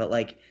program, but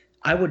like,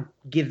 I would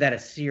give that a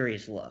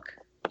serious look.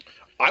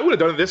 I would have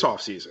done it this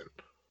offseason.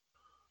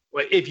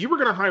 Like, if you were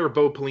going to hire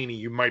Bo Pelini,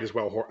 you might as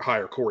well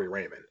hire Corey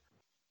Raymond.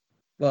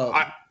 Well,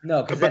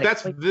 no, but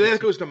that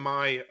goes to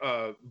my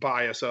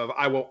bias of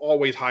I will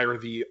always hire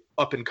the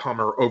up and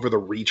comer over the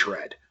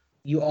retread.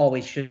 You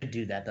always should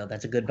do that, though.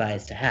 That's a good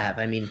bias to have.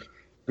 I mean,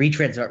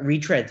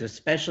 retreads,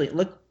 especially.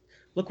 Look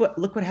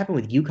what happened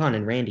with UConn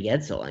and Randy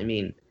Edsall. I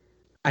mean,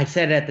 I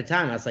said it at the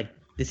time. I was like,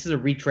 this is a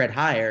retread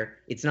hire.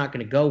 It's not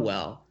going to go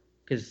well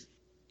because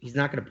he's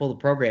not going to pull the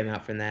program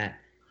out from that,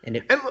 and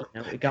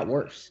it got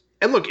worse.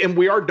 And look, and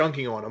we are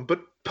dunking on him,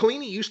 but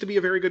Pelini used to be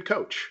a very good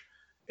coach.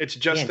 It's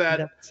just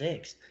that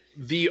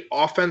the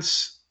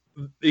offense,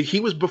 he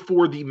was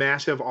before the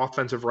massive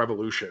offensive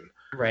revolution.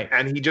 Right.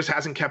 And he just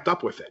hasn't kept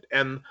up with it.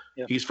 And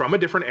he's from a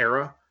different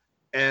era,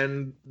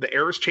 and the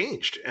era's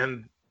changed.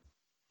 And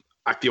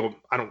I don't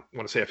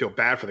want to say I feel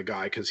bad for the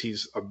guy because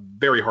he's a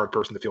very hard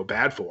person to feel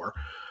bad for.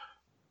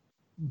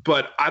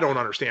 But I don't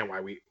understand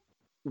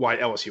why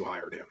LSU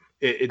hired him.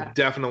 It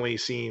definitely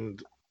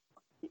seemed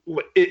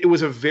it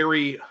was a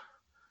very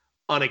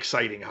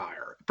unexciting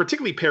hire,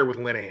 particularly paired with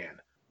Linehan.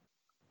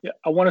 Yeah,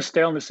 I want to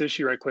stay on this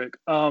issue right quick.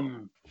 It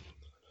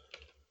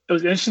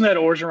was interesting that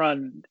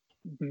Orgeron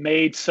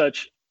made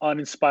such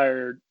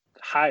uninspired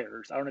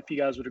hires. I don't know if you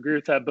guys would agree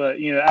with that, but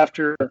you know,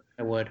 after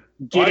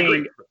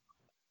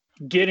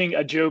getting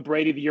a Joe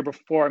Brady the year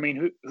before, I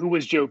mean, who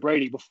was Joe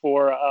Brady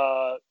before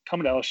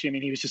coming to LSU? I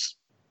mean, he was just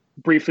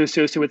briefly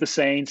associated with the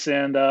Saints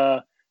and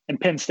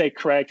Penn State,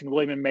 correct, and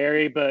William and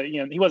Mary, but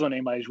you know, he wasn't on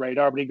anybody's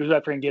radar. But he goes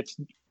after and gets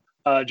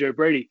Joe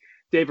Brady.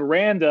 Dave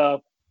Aranda,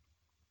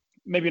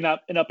 maybe not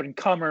an up and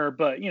comer,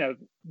 but you know,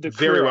 the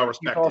very well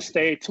respected. Utah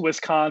State to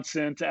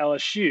Wisconsin to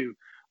LSU.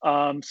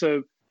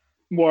 So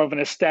more of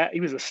he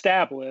was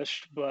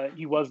established, but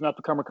he was an up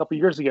and comer a couple of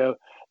years ago.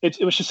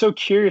 It was just so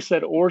curious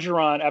that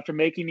Orgeron, after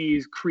making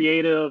these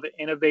creative,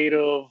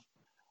 innovative,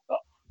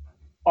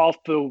 off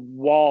the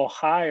wall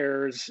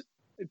hires,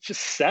 it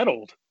just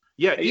settled.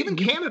 Yeah, even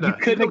Canada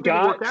couldn't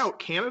work out.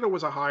 Canada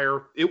was a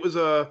hire. It was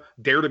a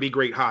dare to be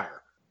great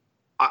hire.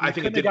 I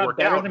think it didn't work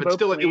out, but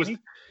still, it was.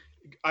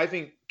 I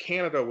think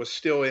Canada was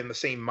still in the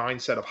same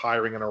mindset of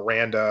hiring an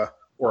Aranda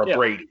or a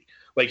Brady.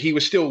 Like, he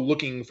was still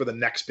looking for the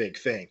next big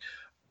thing.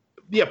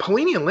 Yeah,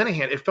 Pelini and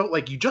Linehan, it felt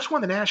like you just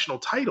won the national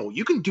title.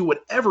 You can do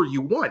whatever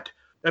you want.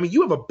 I mean,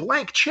 you have a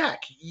blank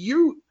check.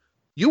 You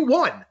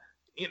won.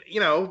 You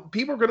know,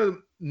 people are going to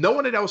 – no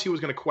one at LSU was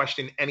going to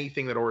question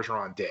anything that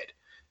Orgeron did.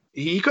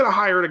 He could have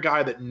hired a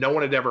guy that no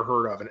one had ever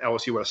heard of, and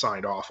LSU would have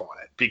signed off on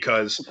it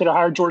because – He could have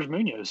hired George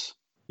Munoz.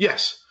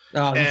 Yes.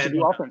 Oh,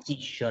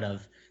 he should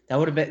have. That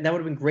would have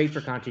been great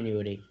for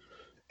continuity.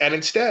 And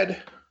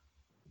instead,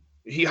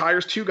 he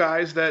hires two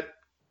guys that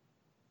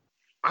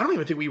I don't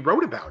even think we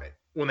wrote about it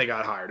when they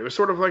got hired. It was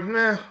sort of like,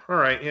 all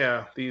right,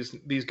 yeah,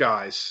 these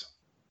guys.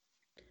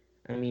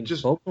 I mean,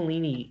 Bo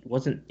Pelini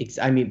wasn't.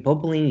 I mean, Bo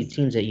Pelini's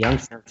teams at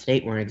Youngstown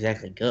State weren't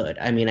exactly good.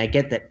 I mean, I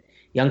get that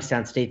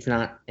Youngstown State's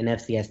not an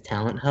FCS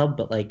talent hub,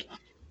 but like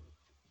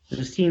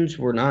those teams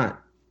were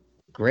not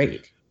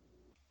great.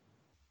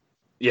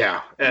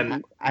 Yeah,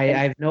 and I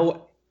have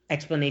no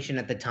explanation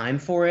at the time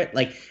for it.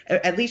 Like,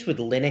 at least with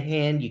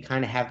Linehan, you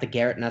kind of have the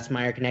Garrett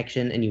Nussmeier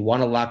connection, and you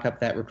want to lock up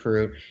that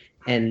recruit,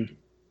 and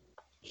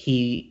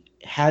he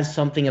has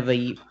something of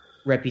a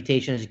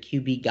reputation as a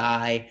QB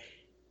guy,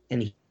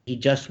 and he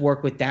just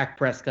worked with Dak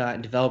Prescott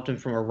and developed him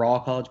from a raw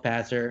college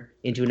passer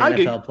into an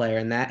NFL player,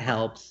 and that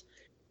helps.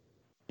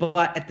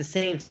 But at the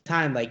same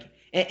time, like,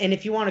 and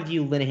if you want to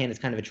view Linehan as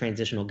kind of a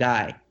transitional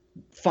guy,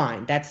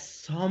 fine, that's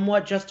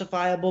somewhat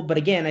justifiable. But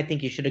again, I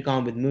think you should have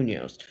gone with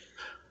Munoz.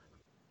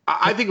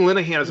 I think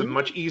Linehan is a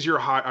much easier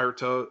hire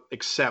to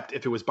accept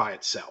if it was by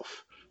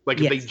itself.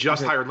 Like, if they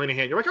just hired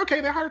Linehan, you're like,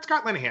 okay, they hired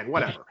Scott Linehan,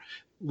 whatever.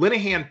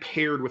 Linehan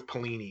paired with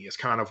Pelini is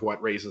kind of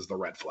what raises the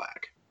red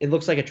flag. It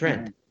looks like a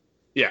trend.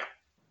 Yeah.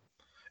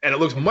 And it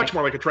looks much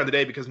more like a trend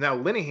today because now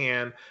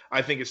Linehan,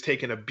 I think, has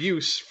taken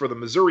abuse for the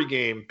Missouri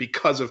game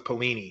because of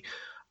Pelini.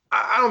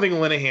 I don't think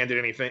Linehan did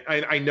anything.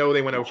 I know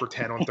they went 0 for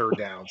 10 on third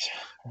downs,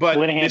 but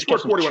they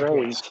scored 41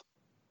 points.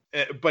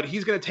 But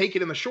he's going to take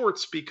it in the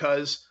shorts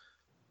because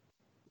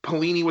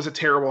Pelini was a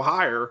terrible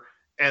hire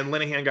and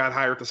Linehan got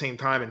hired at the same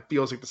time and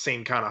feels like the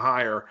same kind of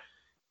hire.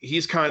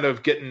 He's kind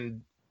of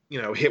getting,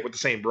 hit with the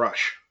same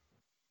brush.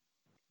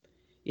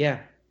 Yeah.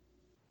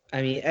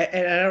 I mean,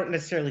 and I don't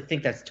necessarily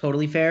think that's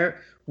totally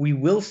fair. We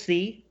will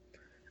see.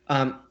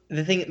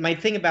 My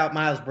thing about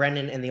Miles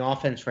Brennan and the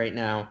offense right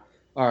now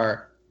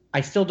are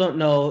I still don't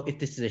know if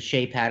this is a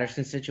Shea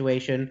Patterson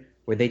situation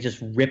where they just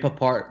rip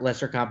apart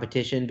lesser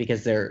competition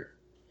because they're,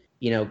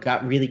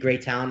 got really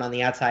great talent on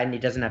the outside and he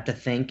doesn't have to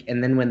think.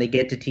 And then when they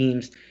get to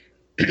teams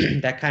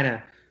that kind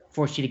of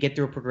force you to get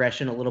through a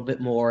progression a little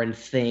bit more and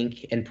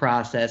think and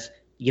process,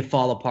 you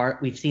fall apart.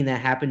 We've seen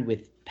that happen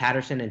with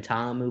Patterson and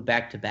Ta'amu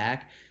back to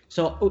back.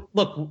 So,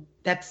 look,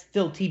 that's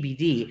still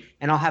TBD,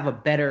 and I'll have a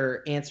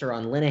better answer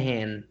on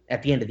Linehan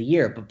at the end of the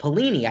year. But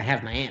Pelini, I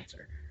have my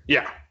answer.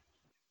 Yeah.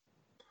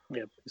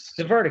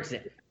 The verdict's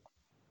in.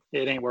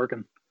 It ain't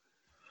working.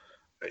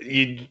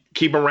 You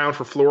keep him around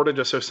for Florida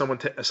just so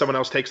someone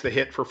else takes the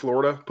hit for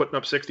Florida, putting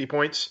up 60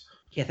 points?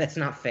 Yeah, that's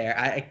not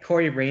fair.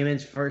 Corey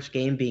Raymond's first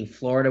game being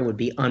Florida would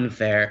be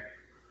unfair.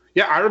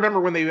 Yeah, I remember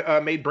when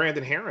they made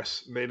Brandon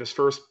Harris, made his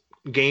first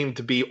game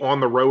to be on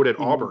the road at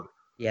Auburn.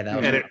 Yeah,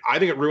 that was I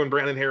think it ruined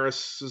Brandon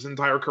Harris's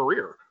entire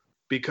career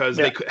because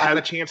they had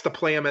a chance to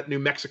play him at New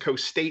Mexico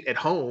State at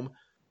home,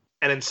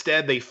 and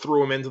instead they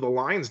threw him into the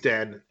Lions'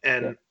 den.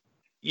 And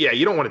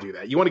you don't want to do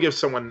that. You want to give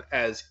someone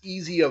as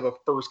easy of a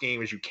first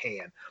game as you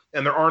can.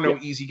 And there are no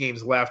easy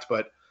games left,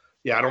 but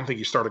I don't think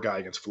you start a guy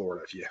against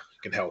Florida if you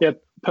can help. Yeah,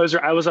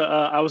 Poser, I was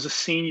a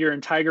senior in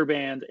Tiger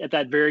Band at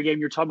that very game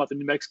you're talking about, the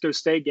New Mexico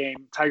State game.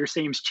 Tiger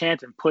Stadium's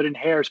chanting, put in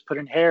Harris,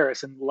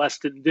 and Les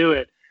didn't do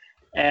it.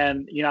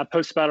 And, I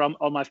posted about it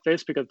on my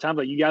Facebook at the time,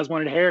 like, you guys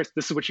wanted Harris.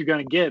 This is what you're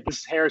going to get. This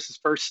is Harris's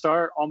first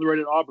start on the road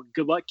at Auburn.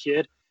 Good luck,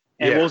 kid.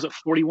 And what was it,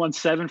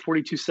 41-7,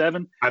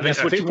 42-7? I think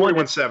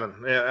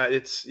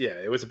 41-7.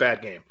 It was a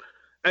bad game.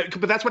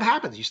 But that's what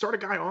happens. You start a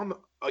guy on the,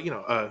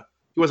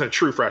 he wasn't a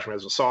true freshman, he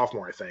was a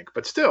sophomore, I think.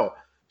 But still,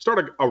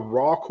 start a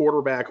raw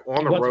quarterback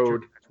on the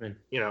road,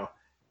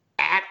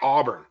 at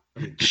Auburn.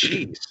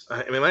 Jeez.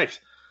 I mean, like,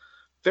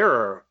 there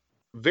are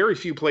very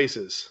few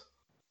places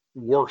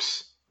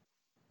worse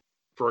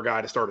for a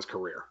guy to start his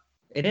career.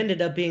 It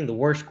ended up being the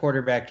worst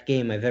quarterback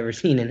game I've ever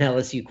seen in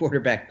LSU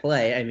quarterback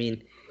play. I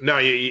mean, no,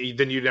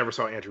 then you never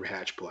saw Andrew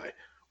Hatch play,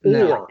 we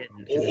can,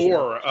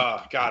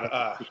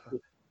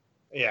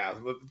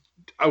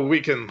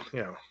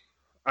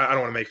 I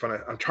don't want to make fun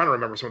of. I'm trying to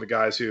remember some of the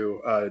guys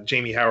who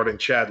Jamie Howard and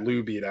Chad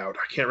Lew beat out.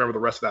 I can't remember the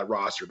rest of that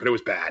roster, but it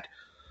was bad.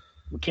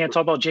 We can't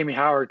talk about Jamie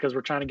Howard because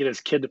we're trying to get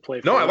his kid to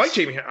play. I like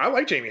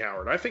Jamie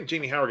Howard. I think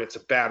Jamie Howard gets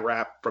a bad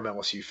rap from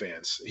LSU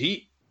fans.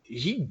 He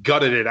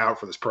gutted it out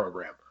for this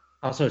program.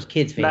 Also, his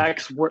kids.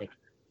 Max,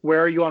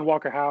 where are you on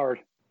Walker Howard?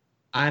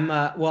 I'm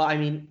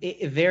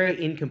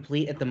very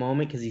incomplete at the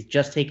moment because he's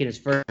just taken his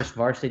first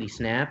varsity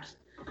snaps.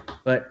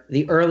 But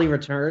the early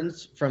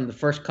returns from the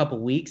first couple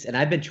weeks, and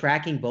I've been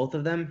tracking both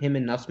of them, him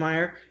and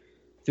Nussmeier,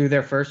 through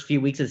their first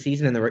few weeks of the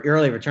season, and the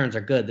early returns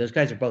are good. Those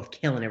guys are both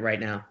killing it right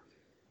now.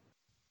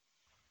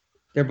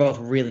 They're both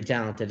really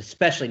talented,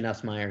 especially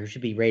Nussmeier, who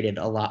should be rated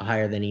a lot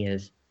higher than he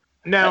is.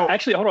 Now,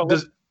 actually, hold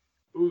on.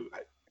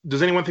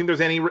 Does anyone think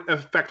there's any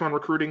effect on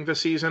recruiting this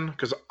season?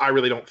 Because I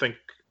really don't think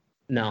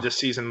this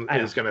season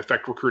is going to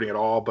affect recruiting at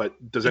all.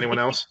 But does anyone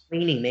else?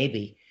 Pelini,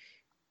 maybe.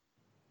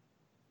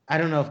 I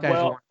don't know if guys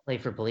want to play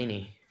for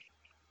Pelini.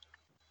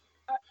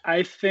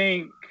 I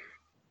think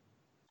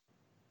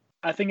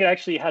it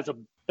actually has a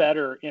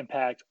better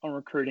impact on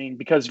recruiting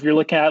because if you're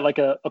looking at like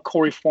a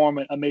Corey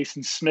Foreman, a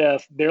Mason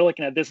Smith, they're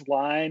looking at this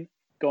line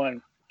going,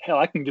 hell,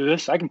 I can do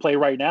this. I can play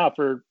right now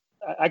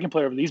I can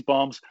play over these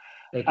bums.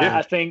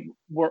 I think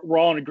we're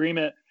all in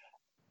agreement.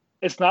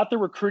 It's not the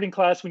recruiting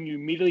class when you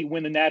immediately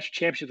win the national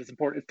championship that's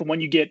important. It's the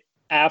one you get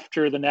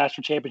after the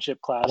national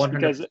championship class. 100%.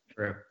 Because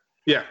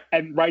yeah,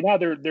 and right now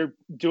they're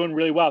doing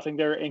really well. I think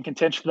they're in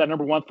contention for that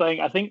number one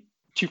thing. I think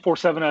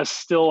 247 is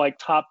still like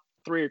top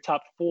 3 or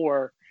top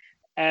 4,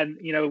 and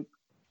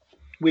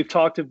we've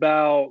talked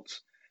about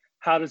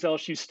how does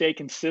LSU stay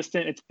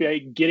consistent? It's by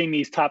getting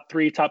these top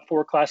 3, top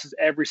 4 classes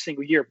every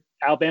single year.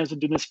 Alabama's been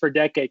doing this for a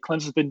decade.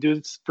 Clemson's been doing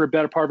this for a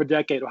better part of a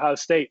decade. Ohio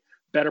State,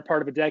 better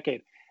part of a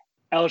decade.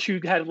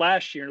 LSU had it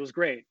last year, and it was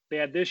great. They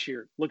had this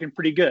year, looking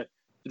pretty good.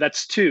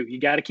 That's 2. You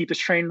got to keep this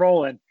train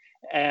rolling.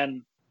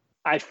 And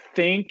I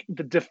think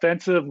the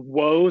defensive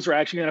woes are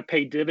actually going to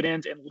pay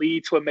dividends and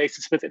lead to a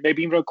Mason Smith and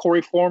maybe even a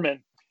Corey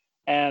Foreman.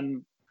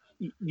 And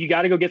you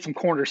got to go get some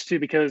corners too,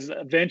 because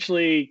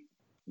eventually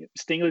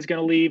Stingley's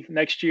going to leave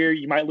next year.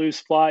 You might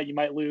lose Flott. You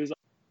might lose,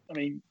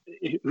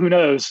 who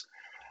knows?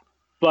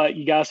 But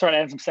you got to start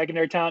adding some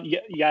secondary talent. You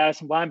got to add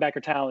some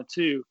linebacker talent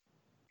too,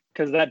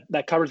 because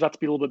that cover's about to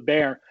be a little bit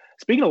bare.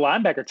 Speaking of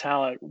linebacker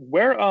talent,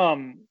 where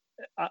I'm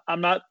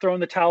not throwing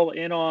the towel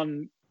in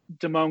on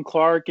Damone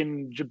Clark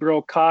and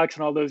Jabril Cox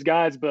and all those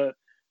guys, but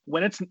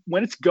when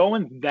it's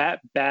going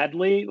that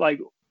badly, like,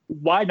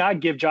 why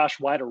not give Josh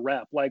White a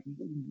rep? Like,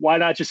 why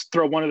not just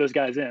throw one of those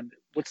guys in?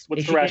 What's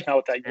the rationale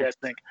with that, you guys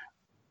think?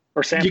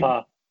 Or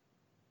Sampa?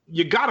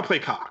 You got to play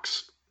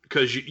Cox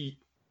because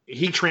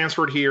he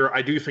transferred here.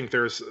 I do think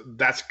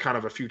that's kind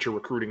of a future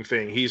recruiting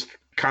thing. He's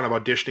kind of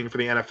auditioning for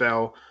the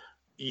NFL.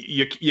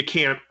 You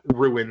can't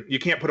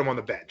put him on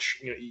the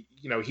bench.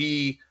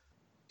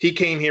 He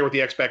came here with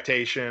the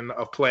expectation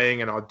of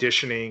playing and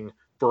auditioning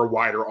for a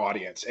wider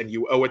audience, and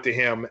you owe it to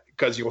him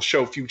because you'll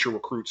show future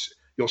recruits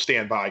you'll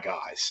stand by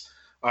guys.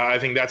 I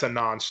think that's a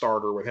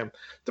non-starter with him.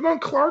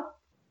 Damone Clark,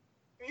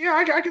 yeah,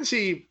 I can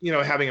see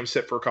having him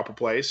sit for a couple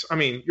plays. I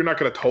mean, you're not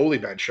going to totally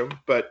bench him,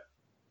 but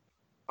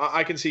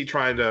I can see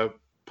trying to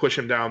push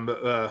him down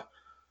the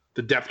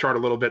depth chart a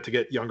little bit to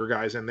get younger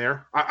guys in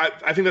there.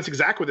 I think that's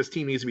exactly what this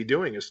team needs to be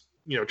doing is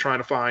trying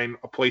to find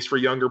a place for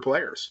younger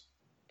players.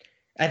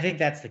 I think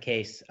that's the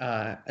case,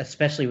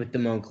 especially with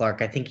Damone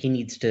Clark. I think he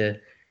needs to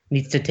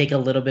take a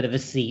little bit of a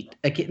seat.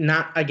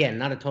 Not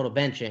a total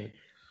benching,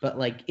 but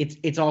like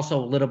it's also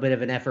a little bit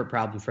of an effort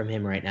problem from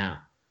him right now,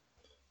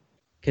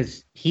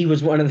 because he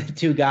was one of the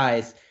 2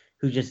 guys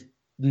who just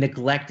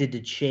neglected to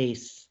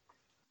chase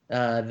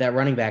that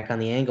running back on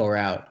the angle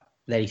route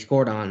that he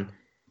scored on,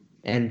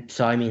 and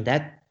so I mean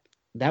that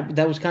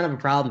was kind of a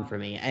problem for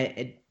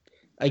me.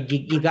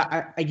 You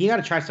got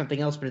to try something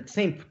else, but at the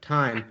same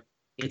time,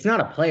 it's not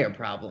a player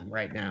problem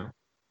right now.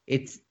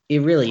 It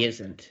really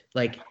isn't.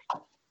 Like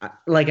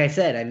I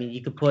said, I mean,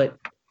 you could put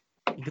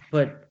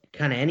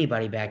kind of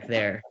anybody back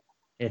there,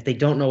 and if they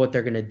don't know what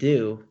they're going to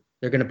do,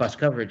 they're going to bust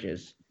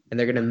coverages and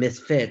they're going to miss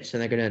fits,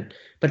 and they're going to.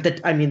 But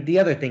the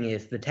other thing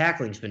is the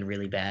tackling's been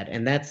really bad,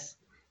 and that's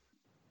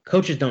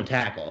coaches don't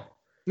tackle.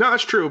 No,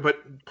 that's true,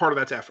 but part of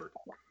that's effort.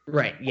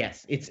 Right.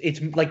 Yes,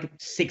 it's like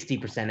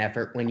 60%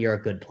 effort when you're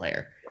a good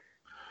player.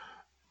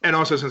 And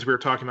also, since we were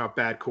talking about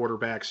bad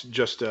quarterbacks,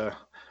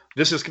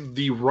 this is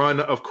the run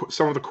of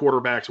some of the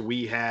quarterbacks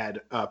we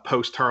had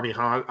post Tommy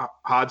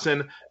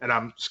Hodson, and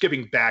I'm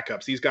skipping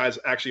backups. These guys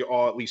actually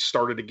all at least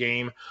started a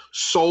game.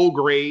 Sol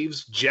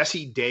Graves,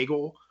 Jesse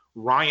Daigle,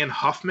 Ryan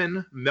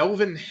Huffman,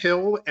 Melvin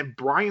Hill, and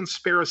Brian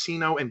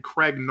Sparacino and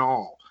Craig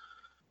Nall.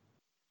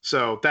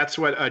 So that's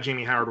what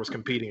Jamie Howard was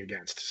competing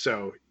against.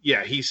 So,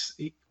 yeah,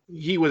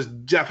 he was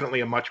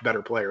definitely a much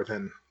better player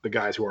than the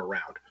guys who are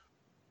around.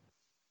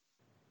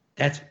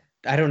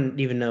 I don't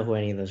even know who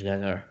any of those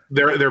guys are.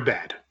 They're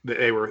bad.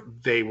 They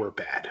were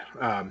bad.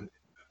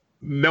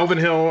 Melvin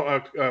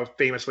Hill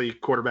famously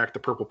quarterbacked the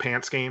Purple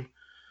Pants game.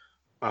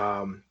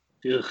 Ryan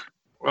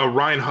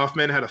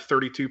Huffman had a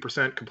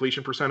 32%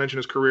 completion percentage in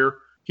his career.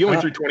 He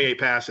only threw 28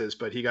 passes,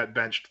 but he got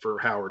benched for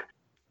Howard.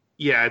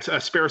 Yeah, it's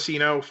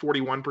Sparacino,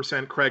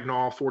 41%, Craig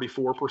Nall,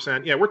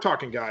 44%. Yeah, we're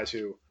talking guys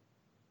who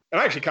 –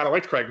 and I actually kind of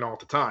liked Craig Nall at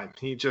the time.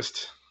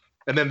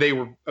 And then they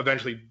were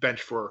eventually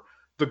benched for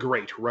the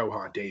great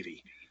Rohan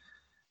Davey.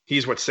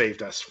 He's what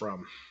saved us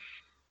from.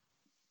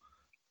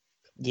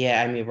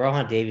 Yeah, I mean,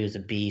 Rohan Davey was a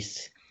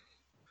beast.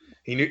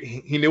 He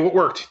knew what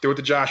worked. Threw it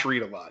to Josh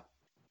Reed a lot.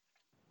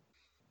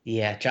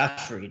 Yeah,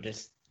 Josh Reed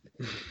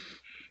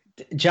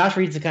Josh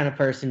Reed's the kind of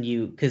person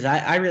because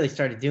I really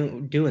started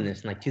doing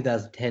this in like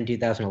 2010,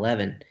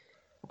 2011.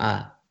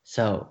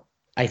 So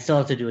I still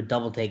have to do a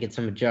double take at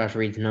some of Josh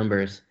Reed's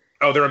numbers.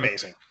 Oh, they're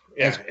amazing.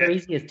 Yeah. As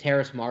crazy as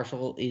Terrace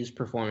Marshall is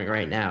performing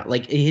right now,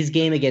 like his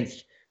game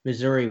against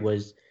Missouri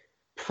was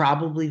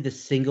probably the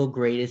single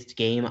greatest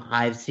game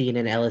I've seen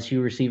an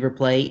LSU receiver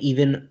play,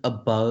 even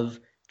above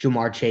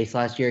Jamar Chase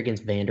last year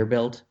against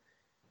Vanderbilt.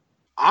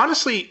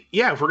 Honestly,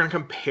 yeah, if we're going to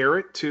compare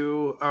it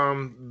to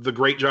the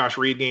great Josh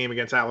Reed game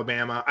against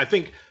Alabama, I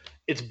think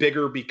it's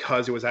bigger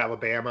because it was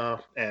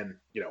Alabama and,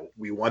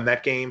 we won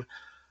that game.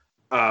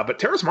 But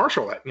Terrace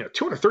Marshall at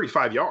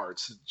 235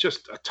 yards,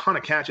 just a ton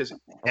of catches.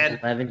 And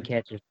 11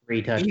 catches,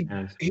 3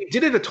 touchdowns. He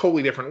did it a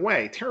totally different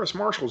way. Terrace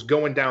Marshall's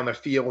going down the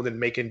field and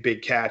making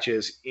big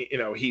catches.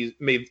 He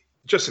made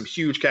just some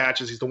huge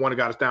catches. He's the one who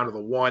got us down to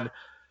the 1.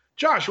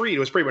 Josh Reed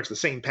was pretty much the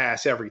same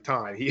pass every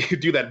time. He would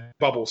do that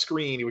bubble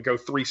screen. He would go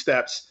 3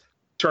 steps,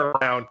 turn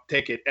around,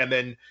 take it, and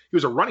then he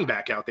was a running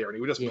back out there, and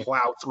he would just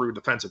plow through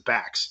defensive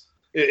backs.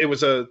 It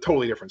was a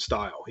totally different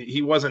style.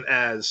 He wasn't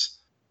as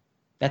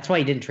That's why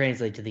he didn't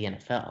translate to the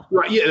NFL.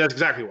 Right. Yeah, that's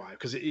exactly why.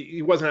 Because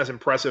he wasn't as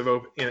impressive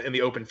in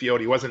the open field.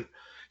 He was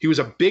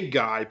a big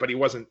guy, but he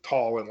wasn't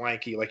tall and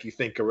lanky like you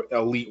think an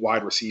elite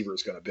wide receiver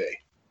is going to be.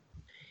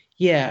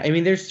 Yeah, I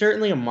mean, there's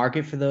certainly a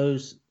market for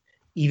those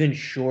even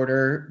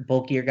shorter,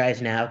 bulkier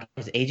guys now.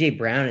 Because A.J.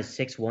 Brown is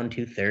 6'1",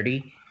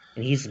 230,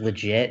 and he's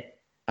legit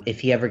if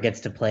he ever gets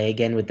to play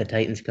again with the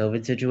Titans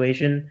COVID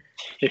situation.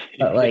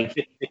 But, like...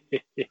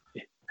 Hey,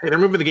 they're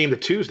moving the game to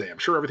Tuesday. I'm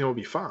sure everything will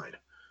be fine.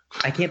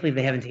 I can't believe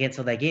they haven't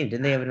canceled that game.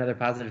 Didn't they have another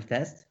positive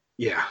test?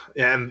 Yeah,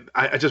 and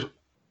I just,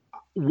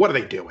 what are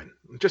they doing?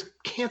 Just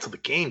cancel the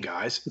game,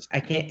 guys. I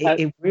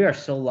can't. We are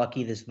so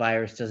lucky this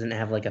virus doesn't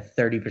have like a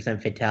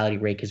 30% fatality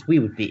rate because we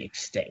would be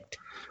extinct.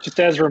 Just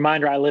as a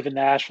reminder, I live in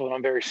Nashville and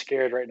I'm very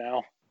scared right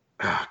now.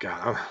 Oh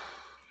God,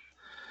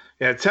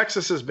 yeah.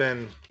 Texas has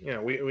been,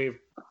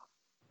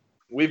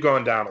 we've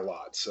gone down a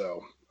lot,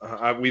 so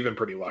we've been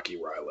pretty lucky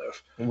where I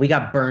live. We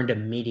got burned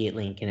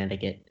immediately in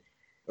Connecticut.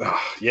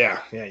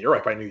 Yeah, you're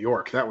right by New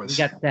York. That was. We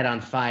got set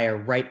on fire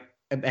right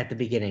at the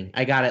beginning.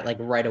 I got it like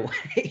right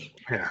away.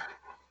 Yeah.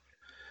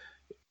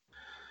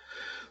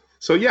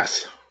 So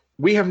yes,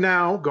 we have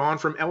now gone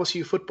from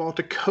LSU football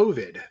to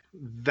COVID.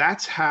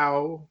 That's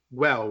how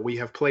well we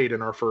have played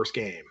in our first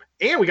game.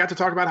 And we got to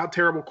talk about how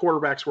terrible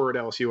quarterbacks were at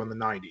LSU in the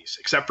 90s,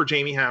 except for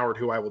Jamie Howard,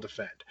 who I will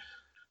defend.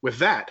 With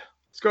that,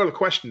 let's go to the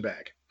question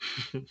bag.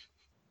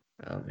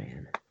 Oh,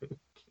 man.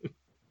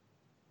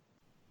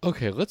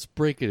 Okay, let's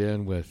break it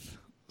in with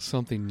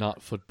something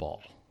not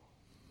football.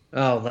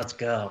 Oh, let's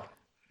go.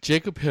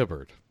 Jacob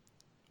Hibbard.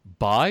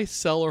 Buy,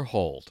 sell, or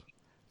hold.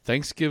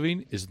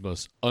 Thanksgiving is the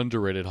most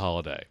underrated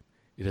holiday.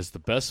 It has the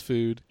best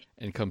food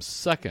and comes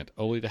second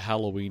only to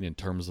Halloween in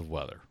terms of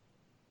weather.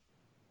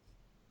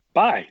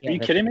 Buy. Are you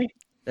kidding me?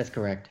 That's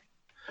correct.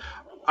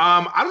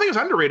 I don't think it's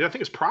underrated. I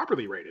think it's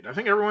properly rated. I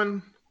think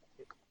everyone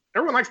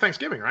likes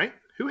Thanksgiving, right?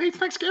 Who hates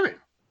Thanksgiving?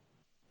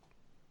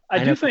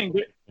 I do think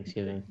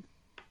Thanksgiving.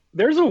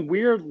 There's a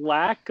weird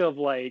lack of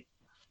like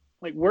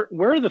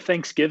where are the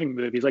Thanksgiving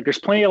movies? Like there's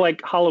plenty of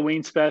like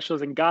Halloween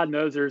specials and God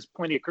knows there's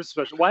plenty of Christmas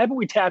specials. Why haven't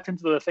we tapped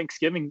into the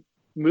Thanksgiving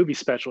movie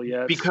special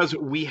yet? Because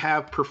we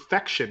have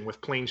perfection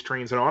with planes,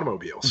 trains, and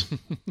automobiles.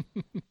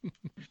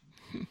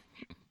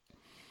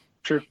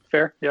 True.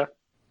 Fair. Yeah.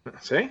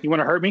 See? You want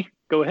to hurt me?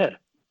 Go ahead.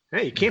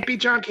 Hey, you can't beat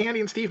John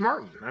Candy and Steve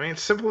Martin. I mean,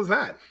 it's simple as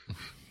that.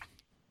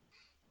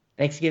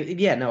 Thanksgiving.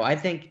 Yeah, no, I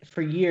think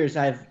for years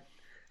I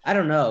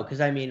don't know,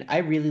 because I mean, I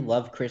really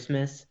love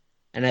Christmas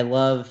and I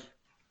love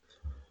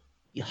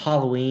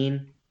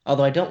Halloween,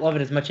 although I don't love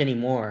it as much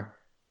anymore.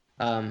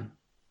 I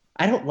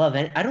don't love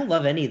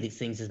any of these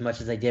things as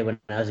much as I did when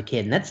I was a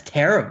kid, and that's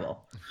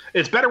terrible.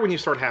 It's better when you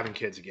start having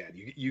kids again.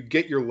 You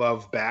get your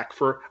love back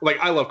for, like,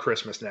 I love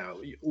Christmas now.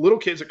 Little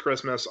kids at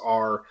Christmas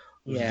are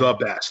the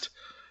best.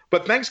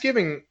 But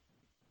Thanksgiving,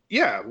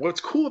 what's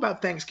cool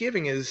about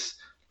Thanksgiving is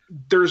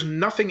there's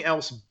nothing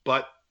else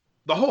but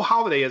the whole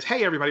holiday is,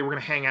 hey, everybody, we're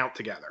going to hang out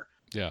together.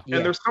 Yeah.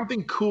 And there's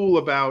something cool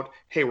about,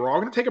 hey, we're all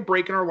going to take a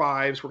break in our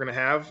lives. We're going to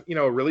have,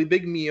 a really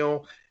big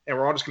meal, and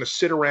we're all just going to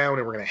sit around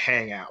and we're going to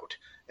hang out.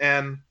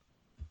 And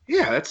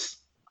yeah, that's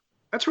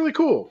really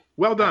cool.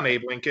 Well done,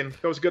 Abe Lincoln.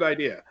 That was a good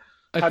idea.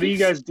 How do you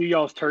guys do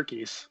y'all's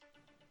turkeys?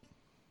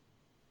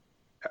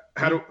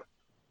 Do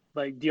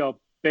y'all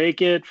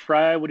bake it,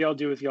 fry it? What do y'all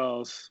do with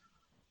y'all's?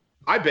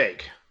 I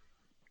bake.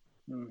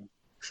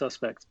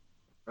 Suspect.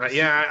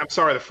 I'm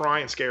sorry. The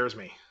frying scares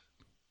me.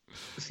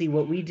 See,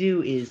 what we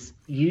do is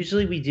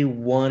usually we do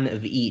one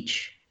of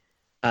each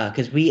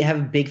because we have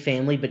a big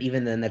family, but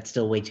even then that's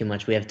still way too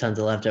much. We have tons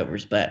of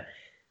leftovers, but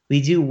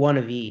we do one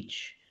of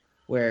each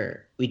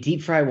where we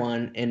deep fry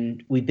one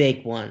and we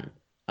bake one.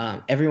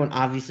 Everyone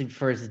obviously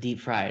prefers the deep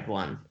fried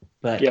one,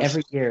 but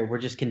every year we're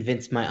just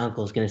convinced my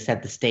uncle is going to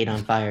set the state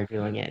on fire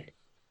doing it.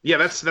 Yeah,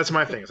 that's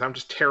my thing. I'm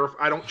just terrified.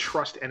 I don't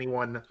trust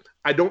anyone.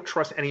 I don't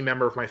trust any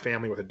member of my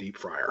family with a deep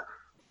fryer.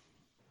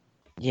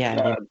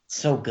 Yeah, it's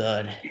so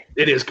good.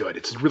 It is good.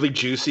 It's really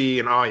juicy,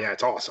 and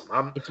it's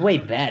awesome. It's way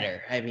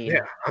better. I mean,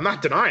 I'm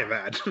not denying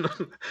that.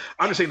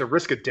 I'm just saying the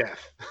risk of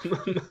death.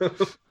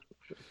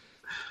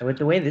 With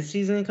the way this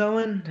season is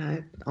going,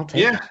 I'll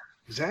take it. Yeah,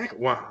 exactly.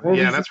 Wow.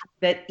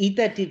 Eat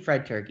that deep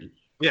fried turkey.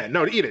 Yeah,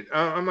 no, eat it.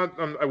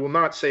 I will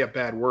not say a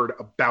bad word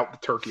about the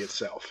turkey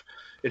itself.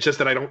 It's just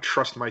that I don't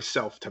trust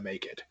myself to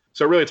make it.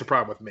 So really, it's a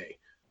problem with me.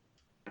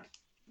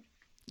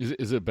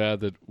 Is it bad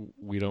that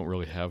we don't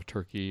really have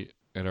turkey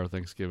at our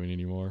Thanksgiving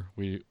anymore?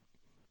 We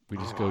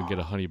just go get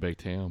a honey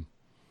baked ham.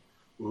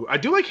 Ooh, I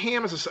do like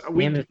ham as a.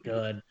 Ham is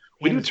good.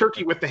 We do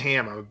turkey with the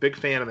ham. I'm a big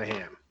fan of the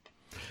ham.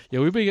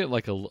 Yeah, we've been getting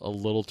like a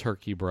little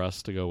turkey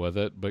breast to go with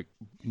it, but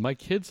my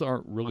kids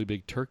aren't really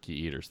big turkey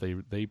eaters.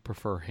 They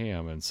prefer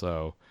ham, and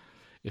so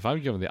if I'm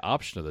given the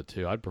option of the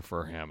two, I'd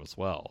prefer ham as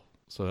well.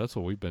 So that's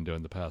what we've been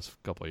doing the past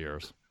couple of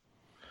years.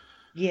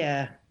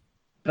 Yeah,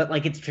 but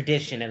like it's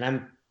tradition,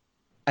 and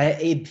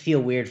it'd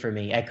feel weird for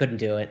me. I couldn't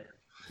do it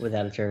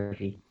without a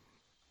turkey.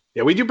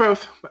 Yeah, we do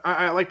both.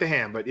 I like the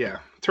ham, but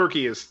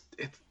turkey it's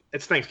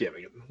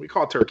Thanksgiving. We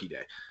call it Turkey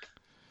Day.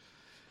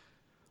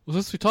 Well,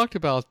 since we talked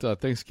about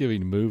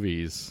Thanksgiving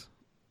movies,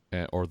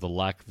 or the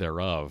lack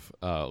thereof.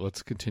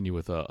 Let's continue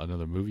with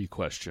another movie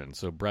question.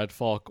 So Brad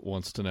Falk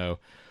wants to know,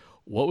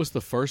 what was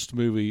the first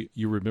movie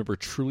you remember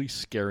truly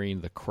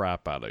scaring the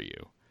crap out of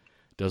you?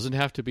 Doesn't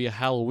have to be a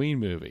Halloween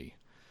movie.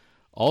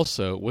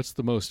 Also, what's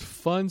the most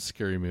fun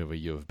scary movie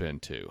you have been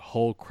to?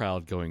 Whole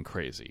crowd going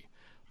crazy.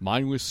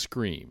 Mine was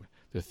Scream.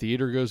 The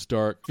theater goes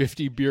dark,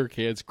 50 beer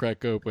cans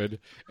crack open,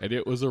 and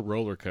it was a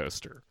roller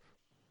coaster.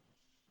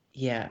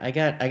 Yeah, I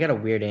got a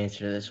weird answer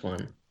to this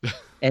one.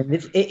 And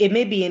it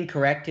may be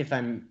incorrect if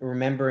I'm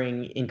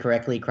remembering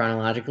incorrectly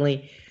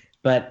chronologically,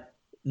 but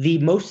the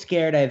most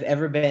scared I've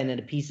ever been at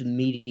a piece of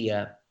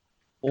media,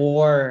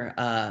 or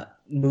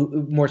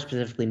more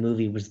specifically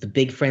movie, was The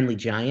Big Friendly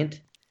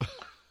Giant.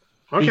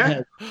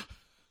 Okay.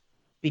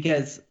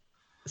 Because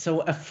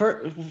what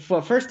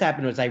first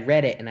happened was I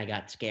read it and I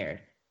got scared.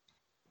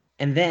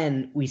 And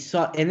then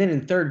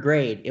in third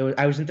grade,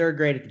 I was in third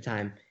grade at the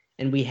time,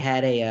 and we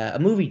had a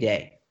movie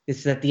day. This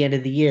is at the end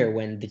of the year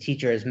when the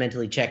teacher is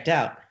mentally checked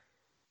out.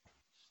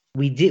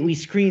 We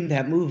screened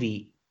that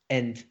movie,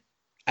 and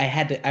I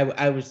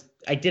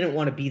didn't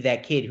want to be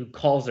that kid who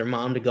calls their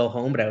mom to go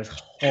home, but I was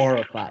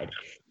horrified.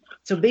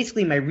 So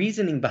basically my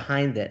reasoning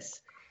behind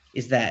this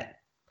is that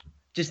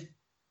just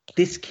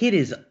this kid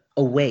is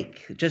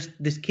awake. Just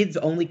this kid's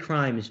only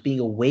crime is being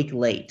awake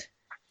late,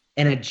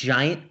 and a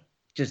giant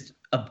just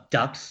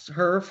abducts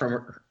her from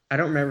her. I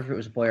don't remember if it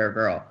was a boy or a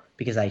girl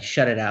because I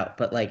shut it out,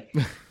 but like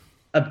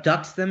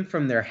abducts them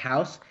from their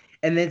house.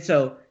 And then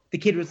so the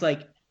kid was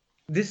like,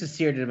 this is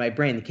seared into my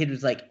brain. The kid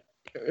was like,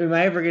 am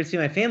I ever going to see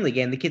my family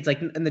again? The kid's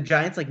like, and the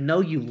giant's like,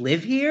 no, you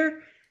live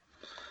here?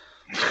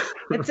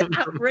 That's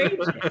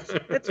outrageous.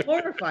 That's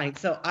horrifying.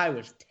 So I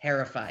was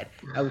terrified.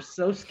 I was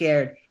so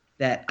scared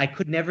that I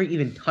could never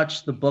even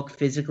touch the book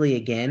physically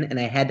again, and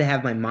I had to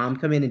have my mom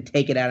come in and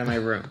take it out of my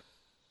room.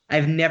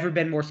 I've never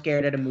been more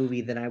scared at a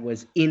movie than I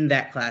was in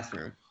that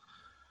classroom.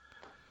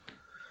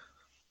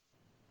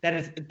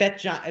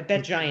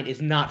 That giant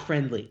is not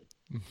friendly.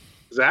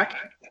 Zach?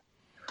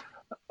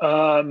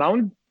 Mine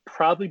would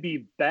probably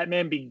be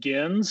Batman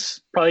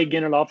Begins. Probably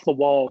getting an off the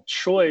wall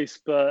choice,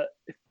 but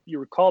if you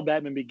recall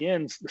Batman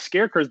Begins, the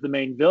Scarecrow is the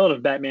main villain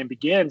of Batman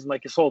Begins, and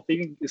like his whole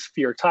thing is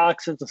fear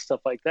toxins and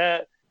stuff like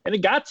that. And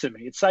it got to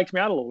me. It psyched me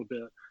out a little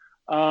bit.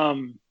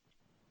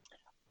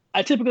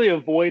 I typically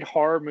avoid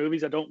horror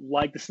movies. I don't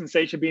like the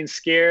sensation of being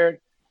scared.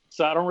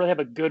 So I don't really have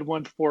a good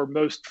one for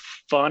most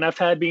fun I've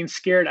had being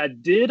scared. I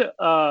did,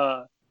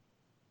 I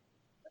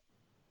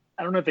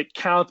don't know if it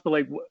counts, but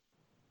like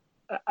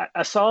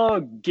I saw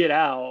Get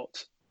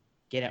Out.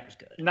 Get Out was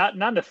good. Not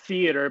in the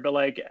theater, but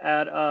like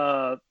at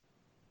a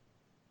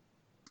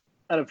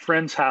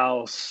friend's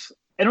house.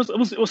 And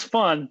it was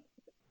fun.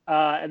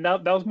 And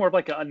that was more of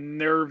like a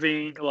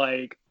unnerving,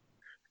 like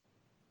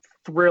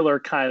thriller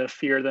kind of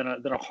fear than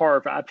a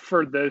horror. I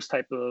prefer those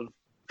type of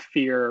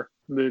fear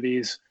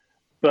movies.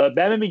 But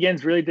Batman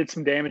Begins really did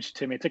some damage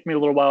to me. It took me a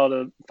little while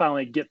to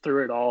finally get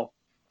through it all.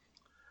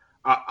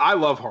 I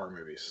love horror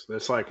movies.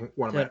 That's like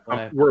one of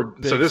my.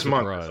 So this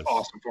month is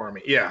awesome for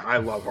me. Yeah, I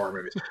love horror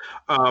movies.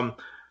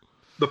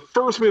 The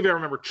first movie I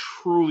remember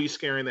truly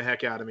scaring the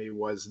heck out of me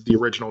was the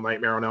original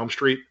Nightmare on Elm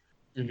Street.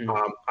 Mm-hmm.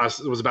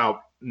 It was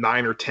about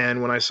 9 or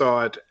 10 when I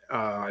saw it.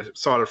 I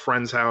saw it at a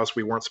friend's house.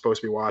 We weren't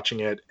supposed to be watching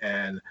it,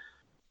 and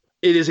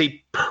it is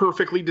a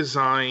perfectly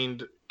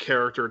designed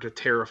character to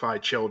terrify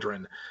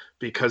children,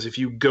 because if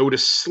you go to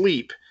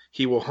sleep,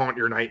 he will haunt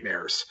your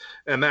nightmares,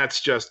 and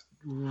that's just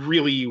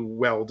really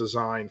well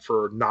designed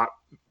for not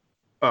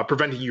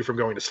preventing you from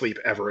going to sleep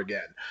ever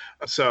again.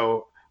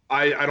 So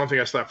I don't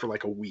think I slept for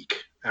like a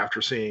week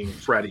after seeing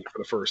Freddy for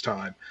the first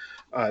time,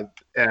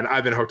 and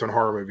I've been hooked on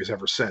horror movies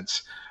ever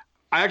since.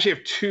 I actually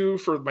have two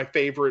for my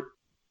favorite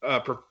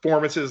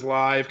performances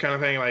live kind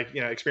of thing, like,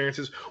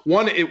 experiences.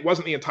 One, it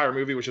wasn't the entire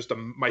movie. It was just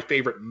my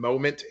favorite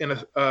moment in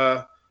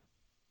a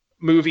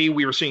movie.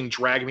 We were seeing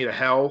Drag Me to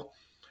Hell,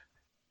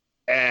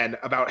 and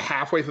about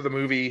halfway through the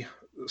movie,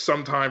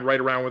 sometime right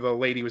around where the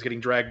lady was getting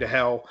dragged to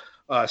hell,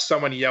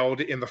 someone yelled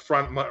in the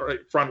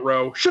front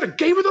row, "Should have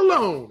gave her the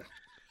loan."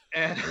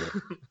 And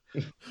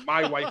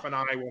my wife and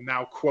I will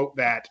now quote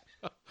that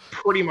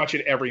pretty much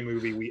in every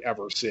movie we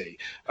ever see.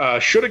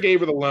 "Should have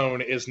gave her the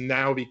loan" is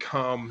now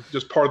become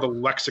just part of the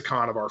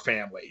lexicon of our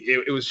family.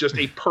 It was just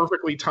a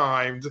perfectly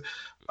timed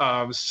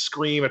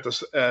scream at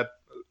the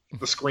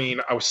screen.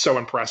 I was so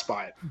impressed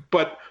by it.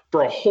 But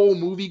for a whole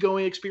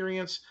movie-going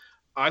experience,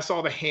 I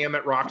saw The Hand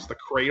That Rocks the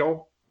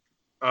Cradle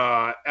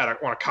on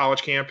a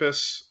college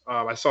campus.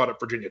 I saw it at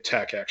Virginia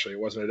Tech, actually. It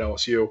wasn't at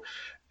LSU.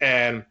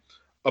 And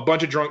a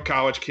bunch of drunk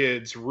college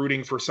kids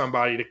rooting for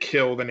somebody to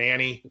kill the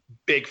nanny.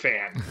 Big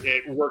fan.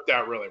 It worked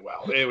out really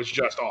well. It was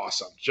just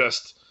awesome.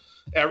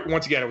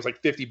 Once again, it was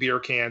like 50 beer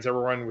cans.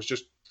 Everyone was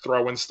just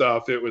throwing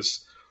stuff. It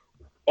was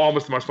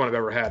almost the most fun I've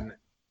ever had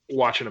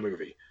watching a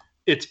movie.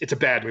 It's a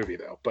bad movie,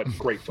 though, but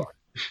great fun.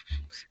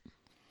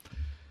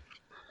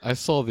 I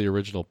saw the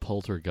original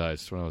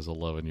Poltergeist when I was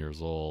 11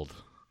 years old.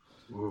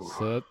 Ooh.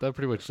 So that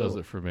pretty much does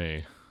it for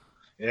me.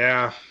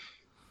 Yeah.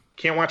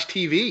 Can't watch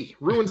TV.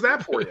 Ruins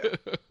that for you.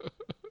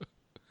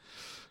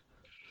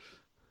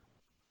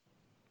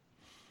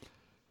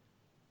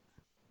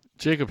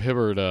 Jacob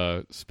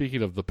Hibbard,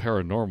 speaking of the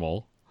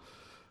paranormal,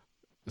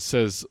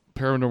 says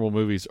paranormal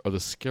movies are the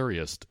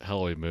scariest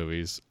Halloween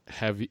movies.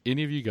 Have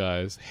any of you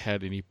guys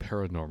had any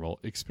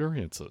paranormal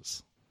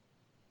experiences?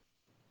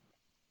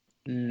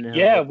 No.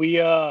 Yeah,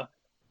 we either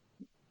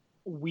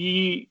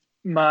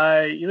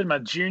my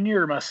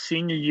junior or my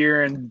senior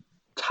year in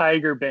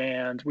Tiger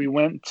Band, we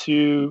went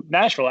to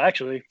Nashville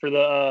actually for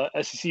the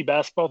SEC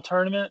basketball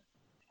tournament,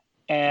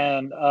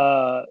 and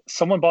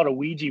someone bought a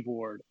Ouija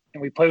board,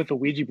 and we played with the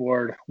Ouija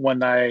board one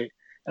night,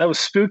 and that was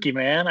spooky,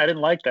 man. I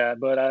didn't like that,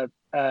 but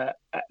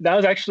that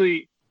was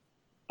actually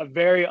a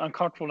very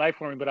uncomfortable night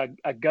for me. But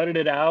I gutted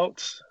it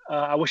out.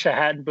 I wish I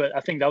hadn't, but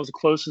I think that was the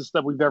closest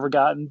that we've ever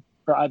gotten,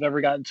 or I've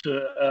ever gotten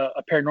to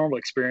a paranormal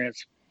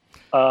experience.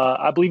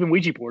 I believe in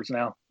Ouija boards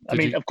now. I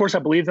mean, of course, I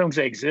believe them because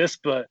they exist,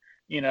 but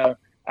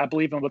I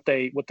believe in what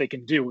they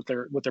can do, what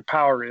their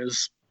power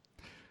is.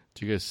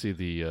 Do you guys see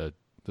the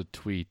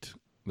tweet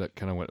that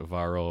kind of went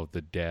viral of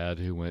the dad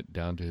who went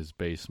down to his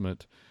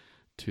basement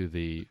to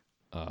the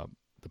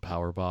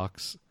power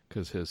box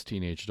because his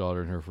teenage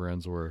daughter and her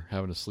friends were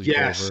having a sleepover?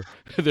 Yes.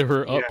 They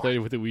were up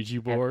playing with the Ouija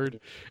board,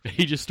 and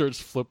he just starts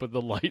flipping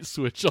the light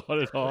switch on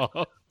and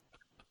off.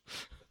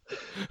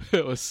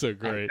 It was so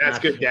great. That's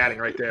good dadding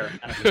right there.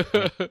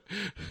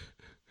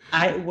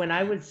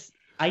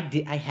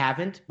 I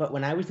haven't, but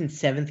when I was in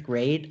 7th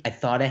grade, I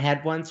thought I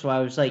had one. So I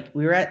was like,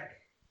 we were at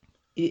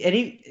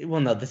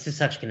no, this is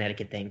such a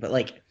Connecticut thing, but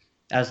like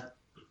so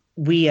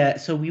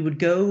we would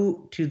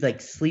go to like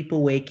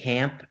sleepaway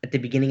camp at the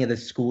beginning of the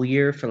school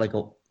year for like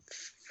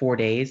 4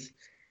 days.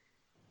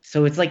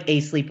 So it's like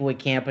a sleepaway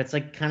camp. It's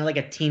like kind of like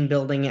a team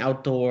building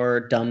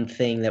outdoor dumb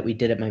thing that we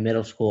did at my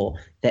middle school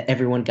that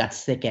everyone got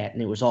sick at,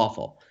 and it was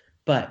awful.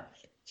 But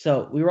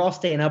so we were all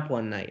staying up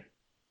one night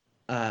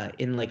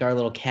in like our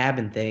little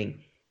cabin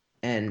thing,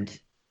 and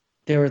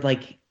there were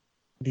like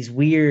these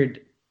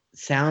weird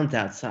sounds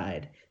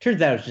outside. Turns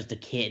out it was just a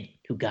kid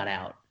who got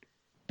out,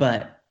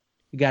 but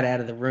we got out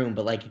of the room.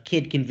 But like a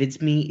kid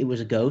convinced me it was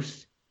a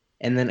ghost,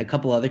 and then a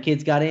couple other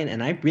kids got in,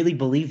 and I really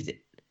believed it.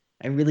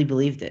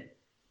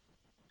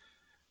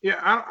 Yeah,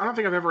 I don't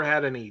think I've ever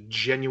had any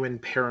genuine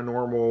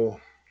paranormal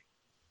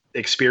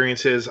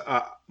experiences.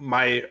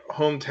 My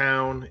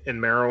hometown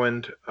in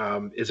Maryland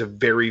is a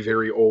very,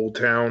 very old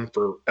town,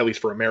 at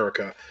least for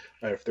America.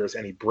 If there's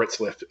any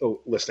Brits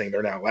listening,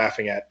 they're now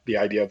laughing at the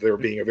idea of there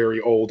being a very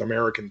old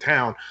American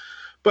town.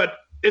 But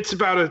it's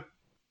about a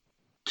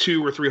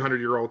 200 or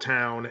 300-year-old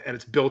town, and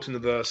it's built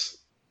into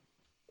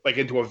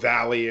into a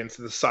valley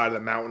into the side of the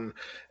mountain.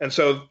 And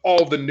so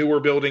all the newer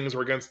buildings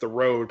are against the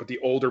road, but the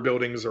older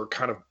buildings are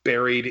kind of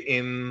buried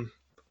in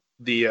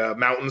the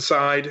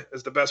mountainside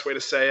is the best way to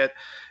say it.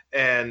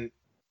 And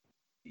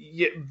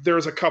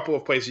there's a couple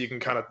of places you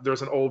can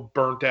there's an old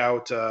burnt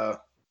out,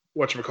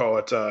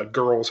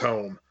 girls'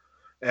 home.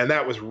 And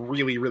that was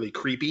really, really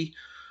creepy.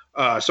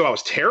 So I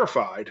was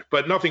terrified,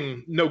 but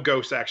no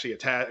ghosts actually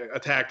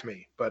attacked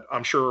me. But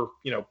I'm sure,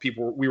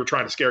 we were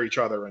trying to scare each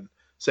other and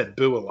said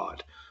boo a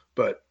lot.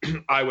 But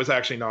I was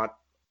actually not,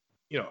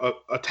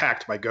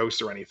 attacked by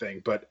ghosts or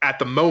anything. But at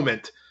the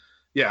moment,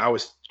 I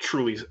was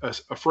truly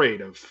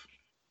afraid of,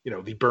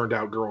 the burned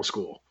out girls'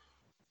 school.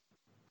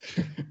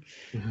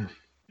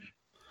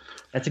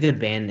 That's a good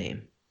band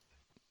name.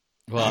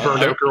 Well,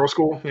 burned out girls'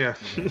 school. Yeah.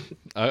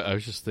 I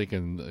was just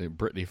thinking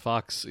Brittany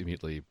Fox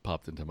immediately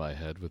popped into my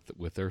head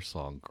with their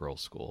song "Girls'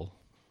 School,"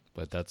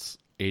 but that's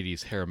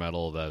 80s hair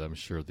metal that I'm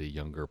sure the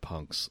younger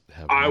punks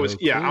have. I was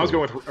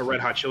going with a Red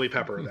Hot Chili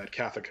Pepper, that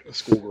Catholic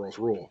schoolgirls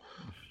rule.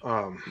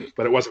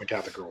 But it wasn't a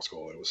Catholic girls'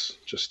 school. It was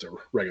just a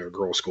regular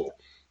girls' school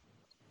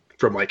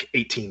from like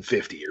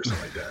 1850 or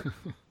something like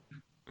that.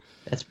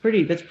 That's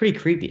pretty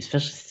creepy,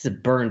 especially since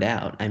it burned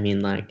out. I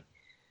mean, like,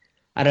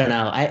 I don't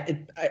know.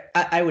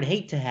 I would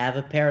hate to have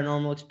a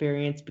paranormal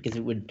experience because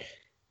it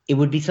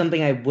would be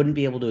something I wouldn't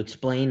be able to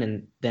explain,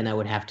 and then I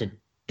would have to.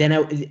 Then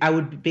I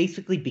would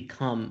basically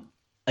become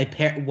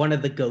one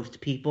of the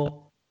ghost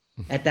people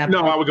at that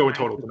point. No, I would go in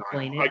total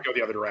denial. I'd go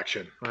the other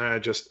direction.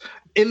 Just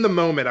in the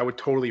moment, I would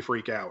totally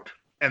freak out,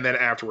 and then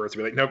afterwards, I'd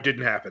be like, "Nope,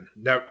 didn't happen.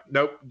 Nope,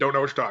 don't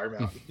know what you're talking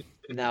about."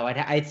 No, I'd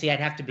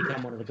have to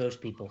become one of the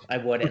ghost people. I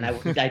would, and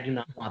I do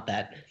not want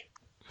that.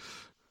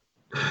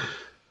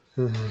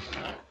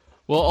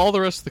 Well, all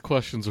the rest of the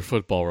questions are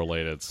football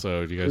related,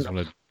 so do you guys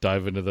want to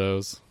dive into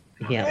those?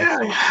 Yeah,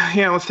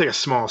 let's take a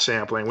small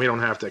sampling. We don't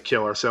have to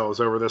kill ourselves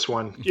over this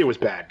one. It was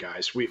bad,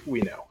 guys. We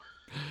know.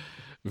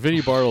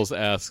 Vinny Bartles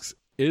asks,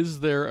 is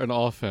there an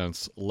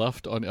offense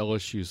left on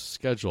LSU's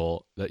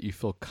schedule that you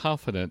feel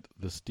confident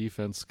this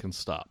defense can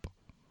stop?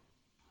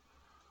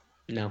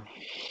 No.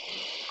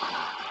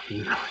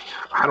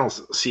 I don't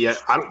see it.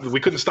 We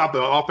couldn't stop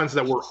the offense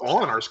that were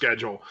on our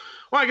schedule.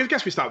 Well, I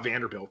guess we stopped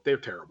Vanderbilt. They're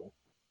terrible.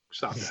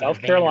 Stop that.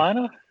 South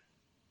Carolina?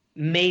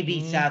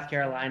 Maybe South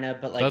Carolina,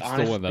 but like that's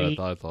honestly, the one that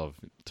I thought of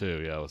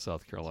too. Yeah, with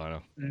South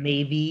Carolina.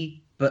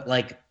 Maybe, but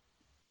like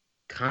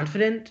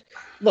confident.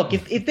 Look,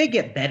 if they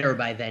get better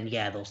by then,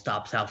 they'll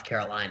stop South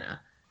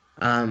Carolina.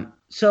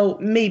 So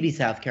maybe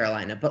South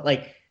Carolina, but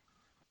like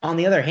on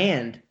the other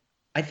hand,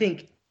 I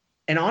think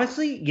And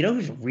honestly, you know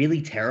who's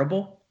really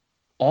terrible?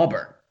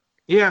 Auburn.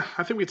 Yeah,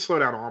 I think we'd slow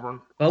down Auburn.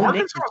 Bo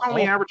Arkansas is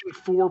only averaging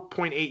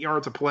 4.8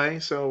 yards a play,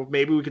 so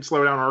maybe we could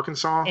slow down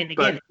Arkansas. And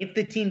again, if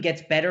the team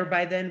gets better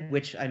by then,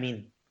 which, I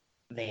mean,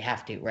 they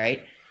have to,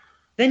 right?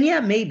 Then, yeah,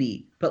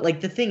 maybe. But,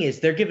 like, the thing is,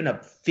 they're giving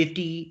up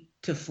 50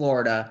 to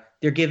Florida.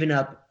 They're giving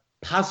up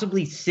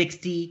possibly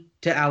 60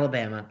 to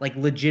Alabama, like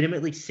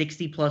legitimately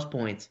 60-plus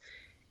points.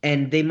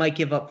 And they might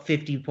give up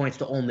 50 points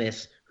to Ole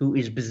Miss, who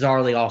is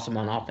bizarrely awesome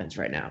on offense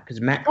right now.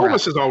 Because Matt Ole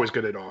Miss is always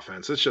good at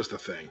offense. It's just a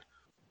thing.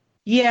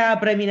 Yeah,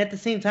 but I mean, at the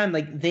same time,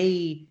 like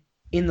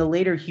in the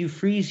later Hugh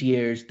Freeze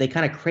years, they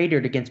kind of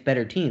cratered against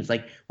better teams.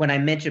 Like when I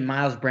mentioned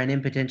Miles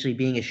Brennan potentially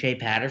being a Shea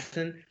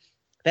Patterson,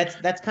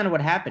 that's kind of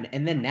what happened.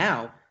 And then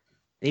now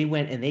they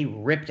went and they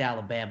ripped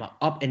Alabama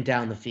up and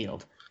down the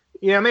field.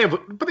 Yeah, and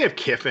they have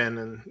Kiffin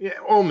and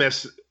Ole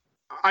Miss.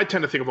 I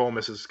tend to think of Ole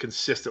Miss as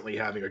consistently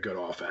having a good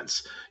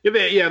offense.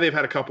 They've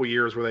had a couple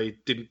years where they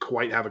didn't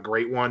quite have a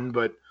great one,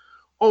 but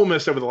Ole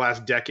Miss over the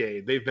last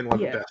decade, they've been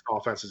one of the best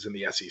offenses in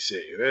the SEC.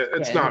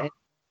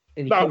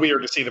 It's not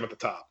weird to see them at the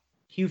top.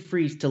 Hugh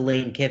Freeze to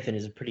Lane Kiffin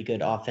is a pretty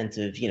good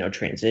offensive,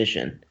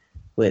 transition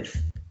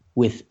with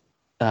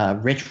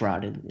Rich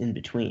Rod in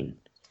between.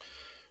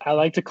 I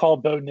like to call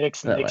Bo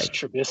Nix Nick's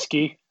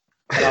Trubisky.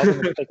 I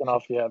wasn't taken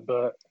off yet,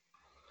 but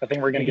I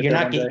think we're going to get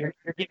there one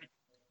day.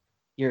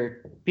 You're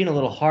being a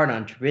little hard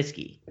on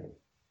Trubisky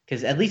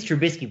because at least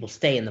Trubisky will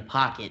stay in the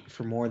pocket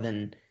for more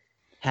than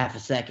half a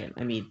second.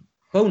 I mean,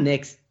 Bo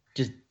Nix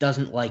just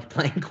doesn't like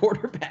playing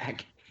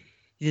quarterback.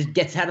 He just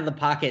gets out of the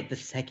pocket the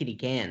second he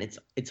can.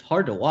 It's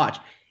hard to watch,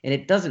 and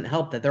it doesn't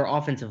help that their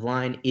offensive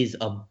line is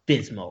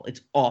abysmal.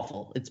 It's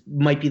awful. It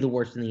might be the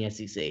worst in the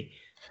SEC.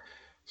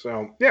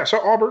 So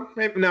Auburn,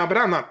 maybe, no, but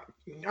I'm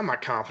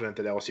not confident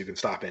that LSU can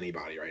stop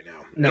anybody right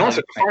now. No, and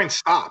also define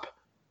stop.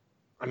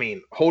 I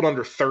mean, hold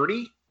under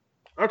 30.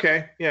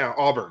 Okay, yeah,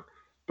 Auburn,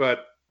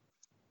 but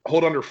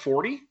hold under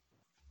 40.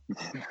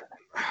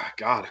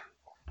 God,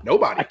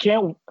 nobody.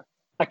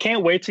 I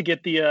can't wait to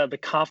get the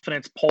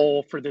confidence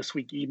poll for this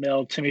week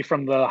emailed to me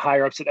from the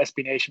higher ups at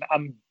SB Nation.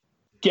 I'm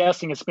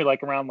guessing it's going to be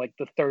like around like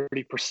the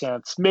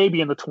 30%,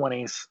 maybe in the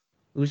 20s.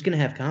 Who's going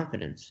to have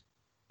confidence?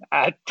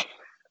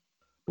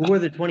 Who are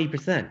the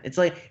 20%? It's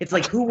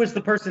like who was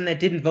the person that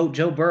didn't vote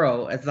Joe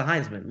Burrow as the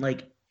Heisman?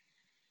 Like,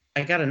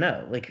 I gotta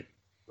know. Like,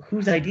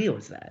 whose idea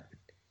was that?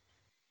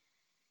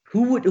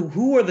 Who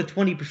are the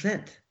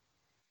 20%?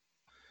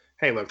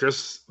 Hey, look,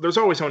 there's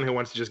always someone who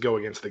wants to just go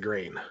against the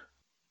grain.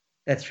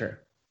 That's true.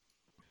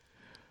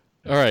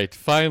 All right,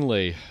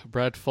 finally,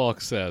 Brad Falk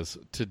says,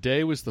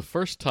 today was the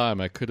first time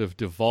I could have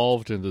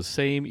devolved into the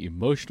same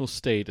emotional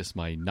state as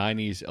my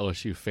 90s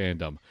LSU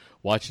fandom,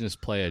 watching us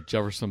play a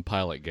Jefferson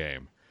Pilot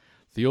game.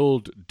 The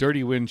old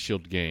dirty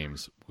windshield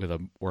games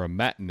were a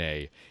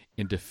matinee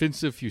in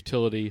defensive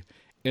futility,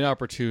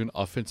 inopportune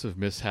offensive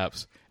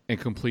mishaps, and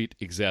complete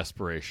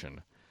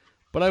exasperation.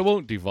 But I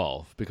won't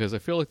devolve, because I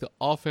feel like the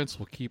offense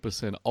will keep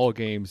us in all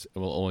games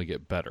and will only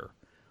get better.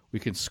 We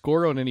can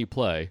score on any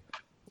play,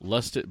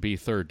 lest it be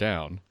third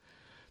down.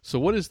 So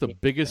what is the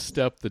biggest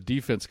step the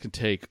defense can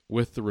take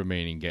with the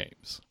remaining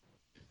games?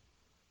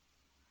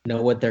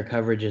 Know what their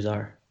coverages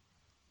are.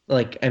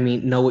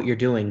 Know what you're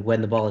doing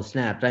when the ball is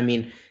snapped. I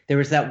mean, there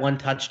was that one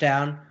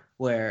touchdown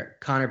where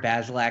Connor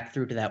Bazelak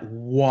threw to that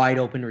wide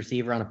open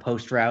receiver on a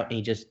post route, and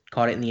he just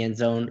caught it in the end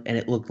zone, and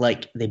it looked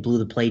like they blew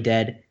the play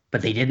dead,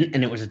 but they didn't,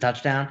 and it was a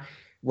touchdown.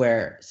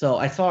 So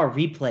I saw a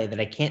replay that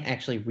I can't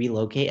actually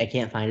relocate. I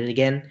can't find it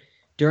again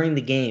during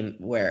the game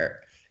where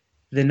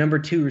the number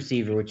 2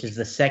 receiver, which is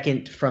the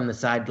second from the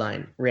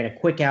sideline, ran a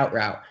quick out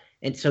route.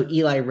 And so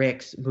Eli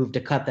Ricks moved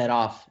to cut that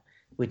off,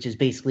 which is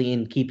basically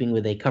in keeping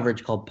with a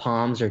coverage called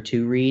Palms or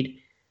 2 read.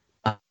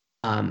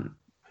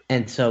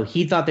 And so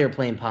he thought they were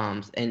playing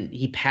Palms, and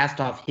he passed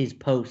off his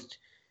post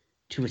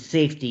to a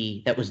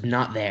safety that was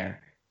not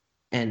there.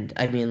 And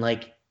I mean,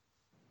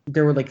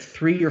 there were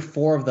 3 or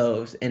 4 of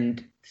those,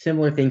 and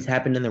similar things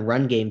happened in the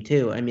run game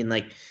too. I mean,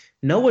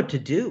 know what to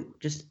do.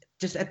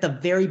 Just at the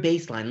very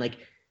baseline,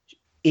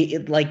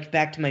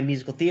 back to my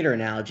musical theater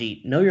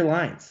analogy, know your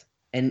lines.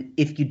 And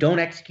if you don't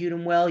execute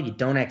them well, you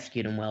don't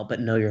execute them well, but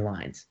know your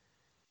lines.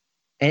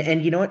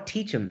 And you know what?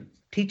 Teach them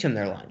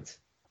their lines.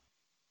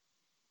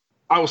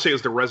 I will say,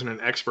 as the resident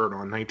expert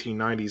on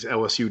 1990s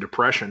LSU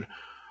depression,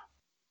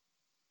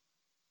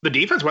 the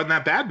defense wasn't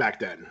that bad back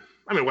then.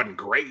 I mean, it wasn't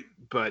great,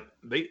 but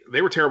they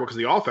were terrible because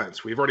of the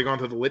offense. We've already gone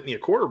through the litany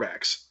of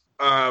quarterbacks.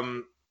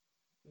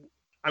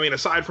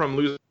 Aside from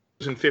losing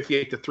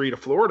 58-3 to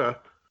Florida,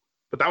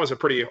 but that was a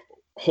pretty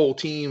whole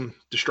team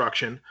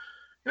destruction.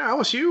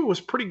 LSU was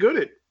pretty good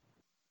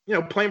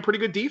at, playing pretty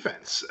good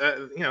defense.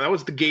 That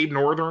was the Gabe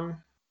Northern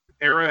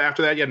era.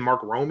 After that, you had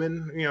Mark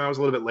Roman. That was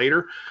a little bit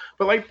later.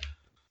 But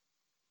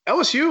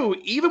LSU,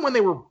 even when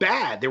they were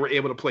bad, they were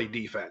able to play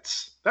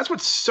defense. That's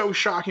what's so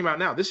shocking about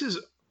now. This is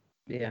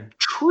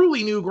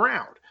truly new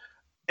ground.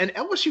 An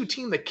LSU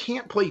team that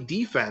can't play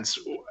defense,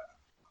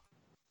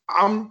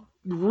 I'm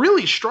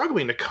really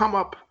struggling to come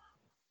up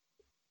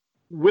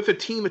with a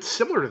team that's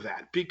similar to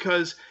that,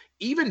 because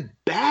even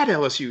bad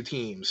LSU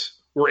teams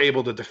were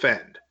able to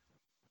defend.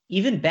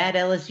 Even bad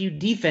LSU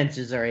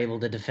defenses are able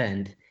to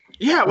defend.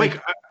 Yeah,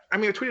 I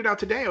tweeted out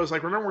today. I was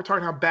like, remember we're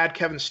talking how bad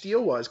Kevin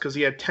Steele was because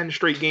he had 10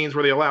 straight games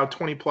where they allowed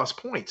 20-plus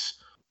points.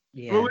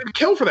 Yeah. We'd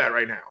kill for that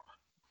right now.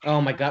 Oh,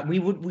 my God. We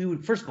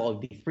would first of all,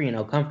 we'd be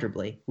 3-0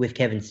 comfortably with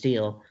Kevin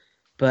Steele.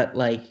 But,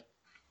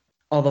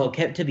 although,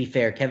 to be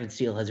fair, Kevin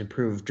Steele has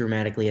improved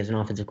dramatically as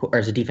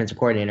a defensive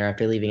coordinator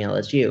after leaving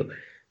LSU.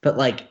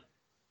 But,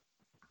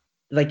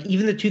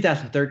 even the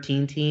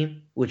 2013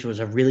 team, which was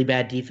a really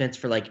bad defense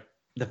for,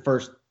 the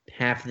first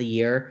half of the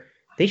year,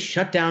 they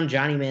shut down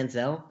Johnny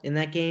Manziel in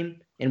that game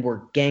and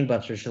were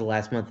gangbusters for the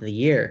last month of the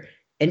year.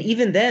 And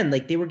even then,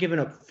 they were giving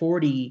up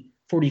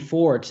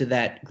 44 to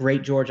that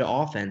great Georgia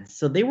offense.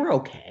 So they were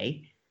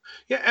okay.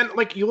 Yeah, and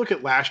you look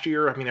at last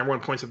year, everyone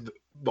points at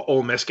the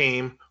Ole Miss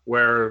game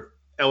where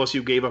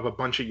LSU gave up a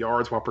bunch of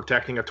yards while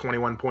protecting a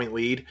 21-point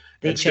lead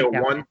and still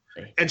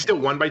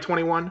won by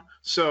 21.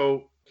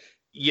 So,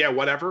 yeah,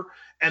 whatever.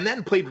 And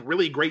then played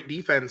really great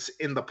defense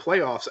in the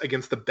playoffs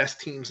against the best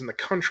teams in the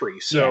country.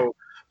 So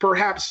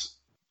perhaps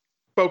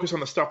focus on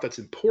the stuff that's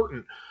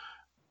important.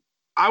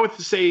 I would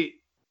say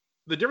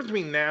the difference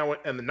between now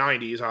and the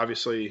 90s,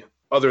 obviously,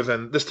 other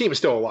than this team is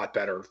still a lot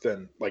better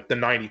than the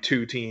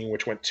 92 team,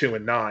 which went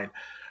 2-9.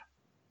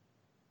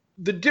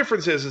 The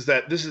difference is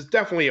that this is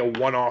definitely a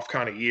one-off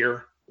kind of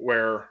year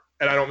where,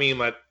 and I don't mean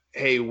that,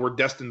 hey, we're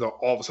destined to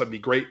all of a sudden be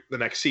great the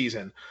next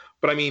season.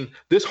 But I mean,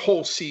 this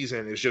whole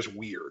season is just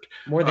weird.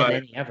 More than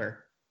any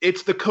ever.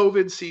 It's the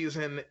COVID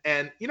season,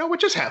 and you know what?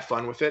 Just have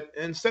fun with it.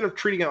 And instead of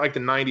treating it like the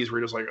 90s, where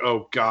you're just like,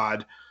 oh,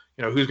 God,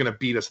 who's going to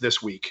beat us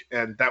this week?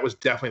 And that was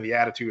definitely the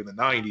attitude in the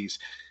 90s.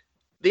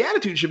 The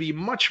attitude should be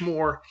much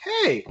more,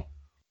 hey,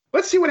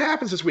 let's see what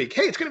happens this week.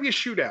 Hey, it's going to be a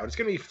shootout. It's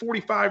going to be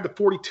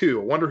 45-42.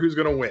 I wonder who's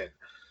going to win.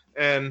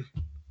 And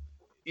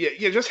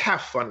yeah, just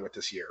have fun with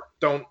this year.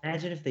 Don't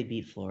imagine if they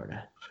beat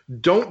Florida.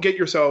 Don't get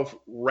yourself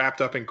wrapped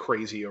up in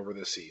crazy over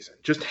this season.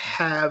 Just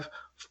have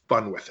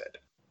fun with it.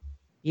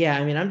 Yeah,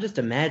 I'm just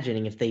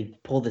imagining if they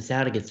pull this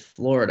out against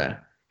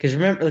Florida.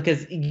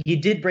 Because you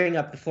did bring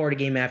up the Florida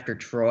game after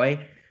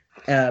Troy,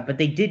 but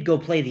they did go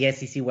play the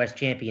SEC West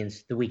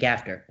champions the week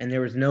after, and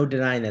there was no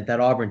denying that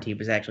Auburn team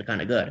was actually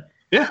kind of good.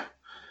 Yeah.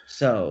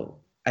 So,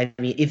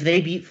 if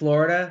they beat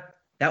Florida,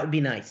 that would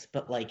be nice.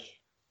 But,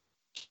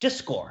 just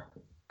score.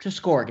 Just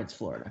score against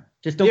Florida.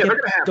 Just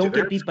don't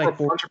get beat by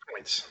 4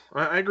 points.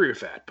 I agree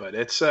with that, but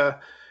it's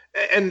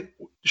and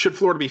should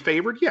Florida be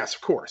favored? Yes, of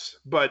course.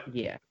 But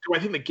yeah, do I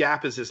think the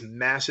gap is this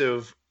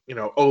massive?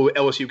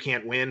 LSU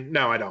can't win.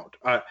 No, I don't.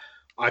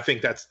 I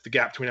think that's the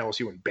gap between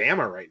LSU and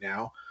Bama right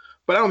now.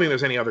 But I don't think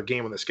there's any other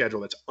game on the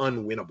schedule that's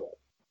unwinnable,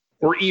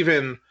 or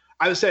even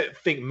I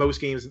think most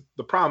games.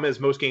 The problem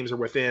is most games are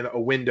within a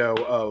window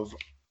of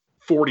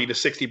 40 to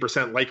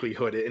 60%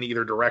 likelihood in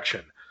either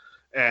direction,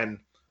 and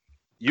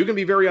you can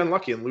be very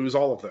unlucky and lose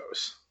all of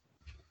those.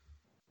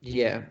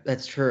 Yeah,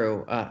 that's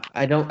true.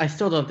 I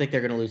still don't think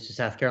they're going to lose to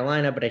South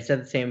Carolina, but I said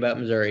the same about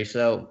Missouri.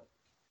 So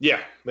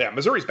yeah,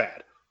 Missouri's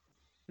bad.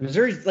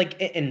 Missouri's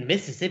and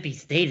Mississippi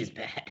State is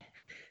bad.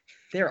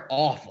 They're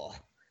awful.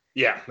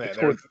 Yeah, they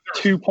scored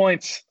 2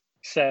 points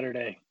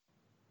Saturday.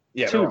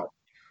 Yeah, 2.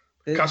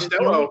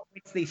 Costello.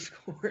 They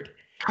scored.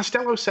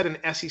 Costello set an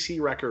SEC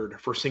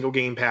record for single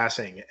game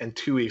passing, and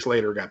 2 weeks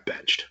later got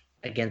benched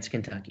against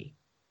Kentucky.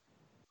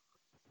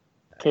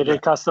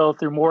 KJ Costello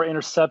threw more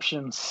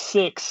interceptions,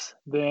 6,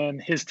 than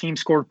his team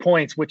scored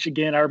points, which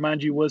again, I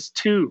remind you, was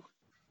 2.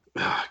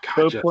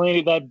 Bo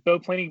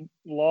Pelini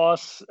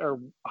loss or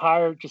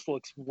hire just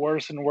looks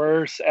worse and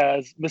worse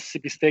as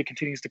Mississippi State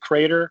continues to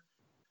crater.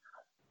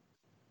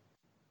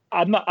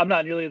 I'm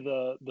not nearly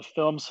the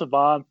film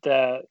savant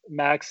that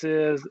Max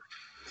is.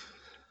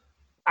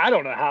 I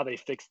don't know how they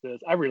fix this.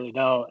 I really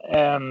don't.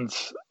 And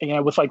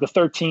with the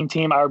 13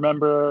 team, I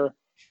remember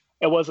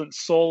it wasn't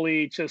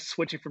solely just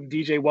switching from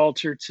DJ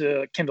Welcher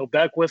to Kendall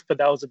Beckwith, but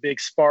that was a big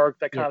spark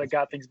that kind of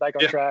got things back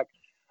on track.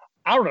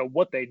 I don't know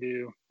what they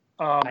do.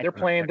 They're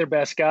playing their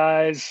best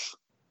guys.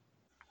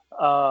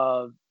 We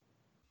all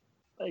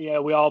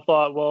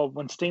thought, well,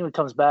 when Stingley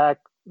comes back,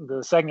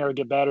 the secondary will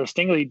get better.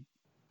 Stingley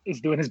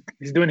is doing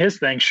his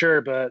thing,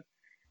 sure, but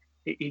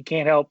he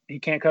can't help. He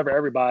can't cover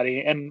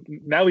everybody. And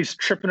now he's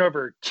tripping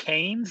over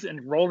chains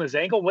and rolling his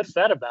ankle. What's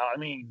that about?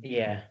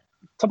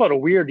 Talk about a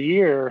weird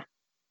year.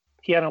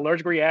 He had an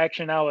allergic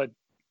reaction. Now a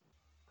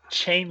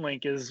chain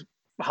link is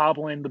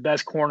hobbling the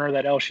best corner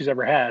that LSU's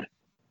ever had.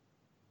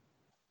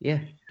 Yeah,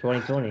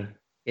 2020.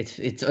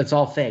 It's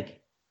all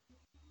fake.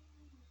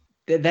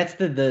 That's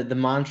the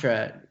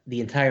mantra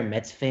the entire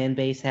Mets fan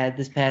base had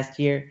this past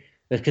year,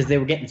 because they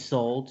were getting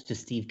sold to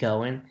Steve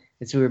Cohen.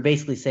 And so we were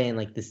basically saying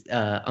this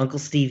Uncle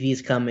Stevie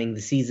is coming.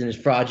 The season is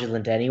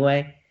fraudulent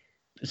anyway.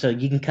 So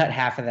you can cut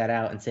half of that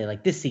out and say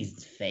this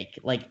season's fake.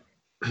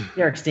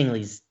 Derek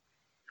Stingley's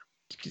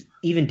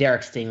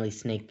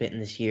snake bitten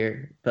this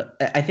year. But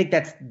I think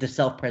that's the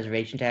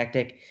self-preservation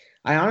tactic.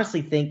 I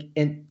honestly think,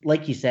 and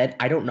like you said,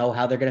 I don't know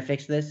how they're going to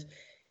fix this.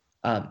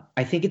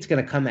 I think it's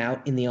going to come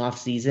out in the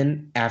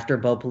offseason after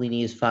Bo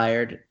Pelini is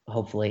fired,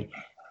 hopefully.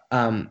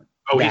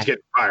 He's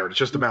getting fired. It's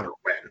just a matter of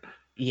when.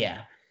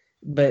 Yeah.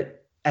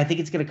 But I think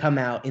it's going to come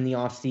out in the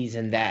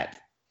offseason that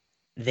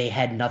they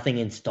had nothing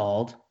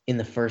installed in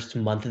the first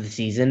month of the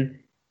season,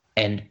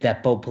 and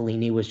that Bo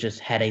Pelini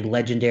had a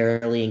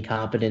legendarily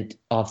incompetent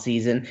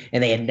offseason,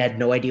 and they had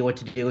no idea what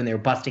to do, and they were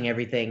busting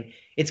everything.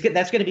 That's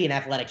going to be an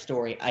Athletic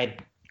story. I'm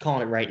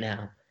calling it right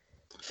now.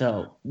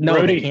 So, no,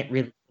 Brody, they can't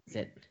really fix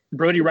it.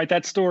 Brody, write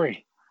that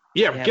story.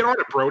 Yeah, get on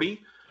it,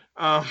 Brody.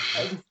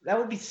 That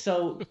would be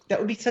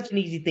such an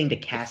easy thing to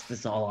cast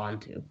this all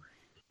onto.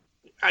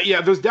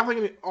 Yeah, there's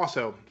definitely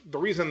also the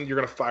reason you're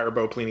going to fire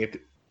Bo Pelini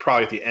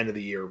probably at the end of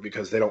the year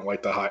because they don't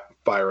like the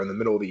fire in the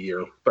middle of the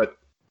year, but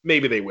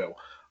maybe they will.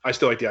 I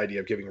still like the idea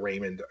of giving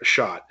Raymond a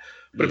shot.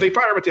 But if they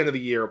fire him at the end of the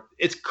year,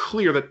 it's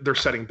clear that they're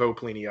setting Bo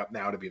Pelini up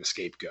now to be the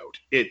scapegoat.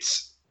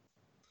 It's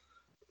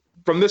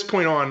from this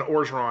point on,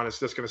 Orgeron is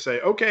just going to say,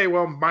 okay,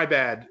 well, my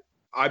bad.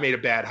 I made a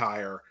bad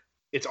hire.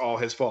 It's all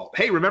his fault.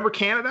 Hey, remember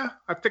Canada?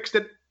 I fixed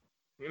it.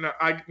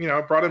 I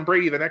brought in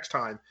Brady the next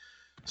time.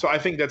 So I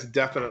think that's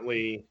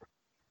definitely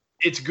 –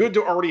 it's good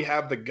to already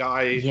have the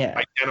guy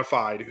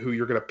identified who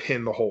you're going to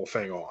pin the whole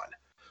thing on.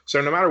 So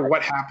no matter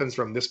what happens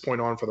from this point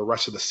on for the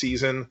rest of the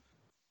season,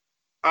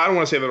 I don't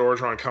want to say that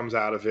Orgeron comes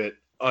out of it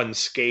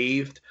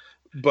unscathed,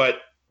 but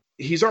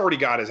he's already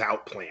got his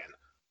out plan.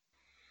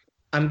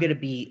 I'm going to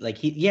be like,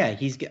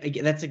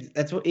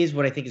 that's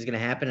what I think is going to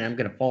happen, and I'm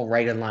going to fall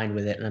right in line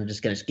with it, and I'm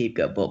just going to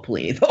scapegoat Bo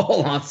Pelini the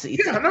whole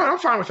offseason. Yeah, no, I'm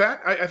fine with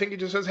that. I think he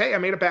just says, hey, I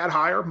made a bad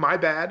hire. My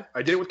bad.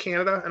 I did it with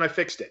Canada, and I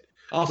fixed it.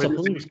 Also,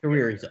 Pelini's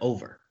career is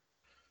over.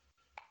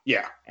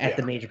 Yeah. At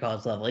the major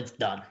college level. It's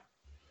done.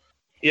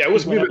 Yeah, it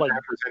was weird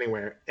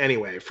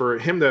anyway. For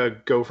him to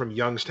go from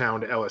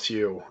Youngstown to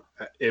LSU,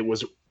 it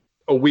was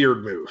a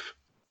weird move.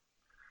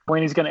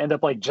 Pelini's going to end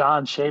up like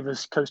John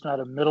Chavis coaching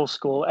out of middle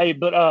school. Hey,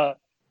 but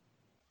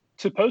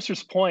to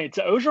Poster's point,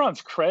 to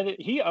Orgeron's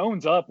credit, he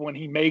owns up when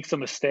he makes a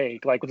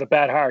mistake, like with a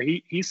bad hire.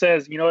 He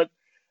says, you know what,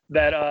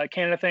 that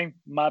Canada thing,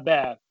 my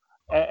bad.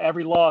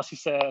 Every loss, he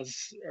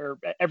says, or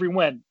every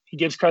win, he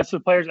gives credit to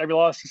the players. Every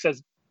loss, he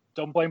says,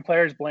 don't blame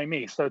players, blame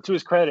me. So to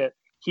his credit,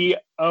 he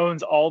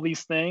owns all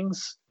these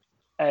things.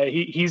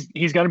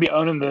 He's going to be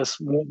owning this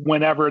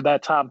whenever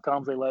that time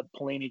comes. They let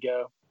Pelini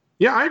go.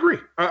 Yeah, I agree.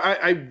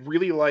 I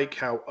really like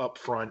how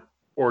upfront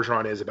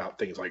Orgeron is about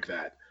things like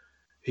that.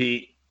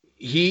 He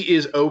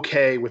is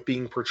okay with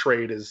being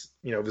portrayed as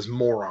this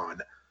moron,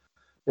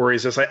 where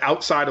he's just like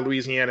outside of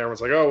Louisiana.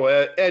 Everyone's like, oh,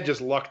 well, Ed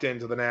just lucked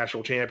into the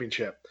national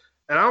championship,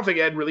 and I don't think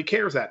Ed really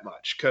cares that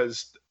much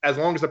because as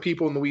long as the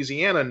people in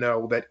Louisiana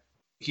know that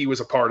he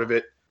was a part of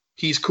it,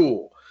 he's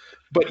cool.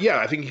 But yeah,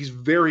 I think he's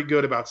very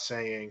good about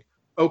saying,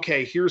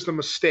 okay, here's the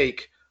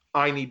mistake.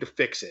 I need to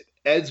fix it.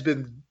 Ed's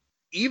been,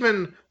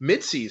 even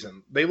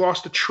midseason, they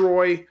lost to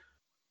Troy.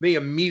 They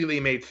immediately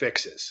made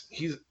fixes.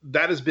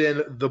 That has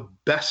been the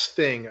best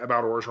thing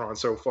about Orgeron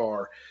so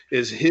far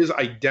is his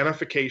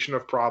identification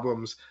of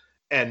problems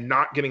and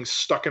not getting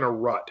stuck in a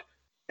rut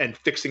and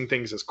fixing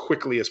things as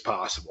quickly as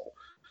possible.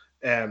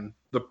 And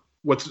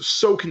what's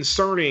so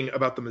concerning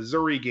about the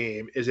Missouri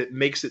game is it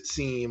makes it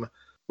seem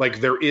like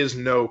there is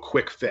no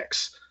quick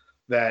fix,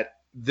 that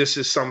this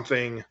is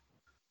something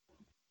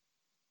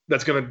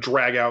that's going to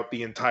drag out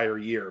the entire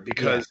year.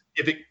 Because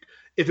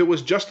if it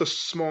was just a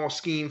small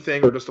scheme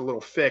thing or just a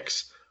little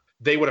fix,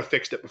 they would have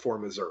fixed it before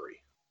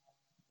Missouri.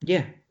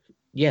 Yeah,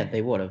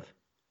 they would have.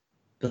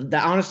 But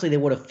honestly, they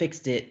would have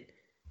fixed it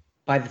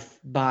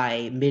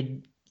by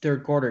mid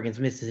third quarter against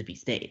Mississippi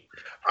State.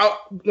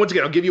 Once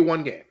again, I'll give you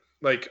one game.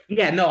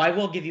 I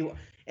will give you,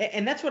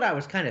 and that's what I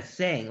was kind of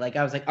saying. Like,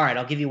 I was like, all right,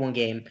 I'll give you one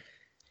game.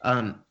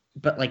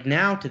 But like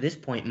now to this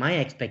point, my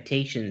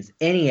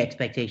any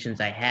expectations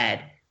I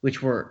had,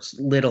 which were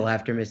little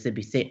after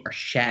Mississippi State, are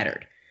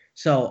shattered.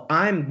 So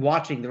I'm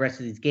watching the rest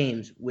of these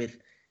games with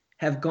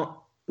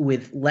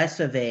less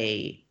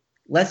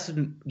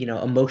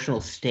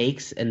emotional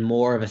stakes and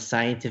more of a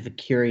scientific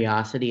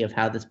curiosity of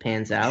how this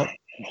pans out.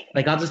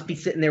 Like, I'll just be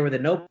sitting there with a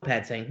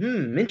notepad saying,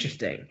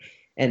 interesting.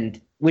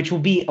 And which will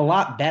be a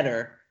lot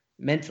better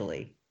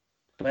mentally.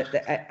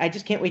 But I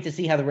just can't wait to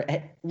see how if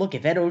Ed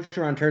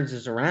Orgeron turns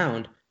this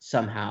around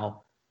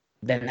somehow,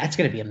 then that's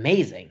going to be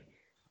amazing.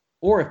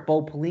 Or if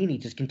Bo Pelini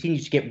just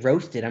continues to get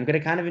roasted, I'm going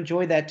to kind of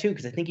enjoy that too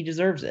because I think he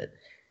deserves it.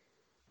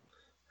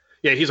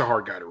 Yeah, he's a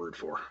hard guy to root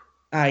for.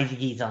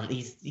 He's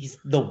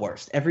the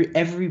worst.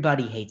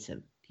 Everybody hates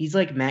him. He's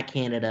like Matt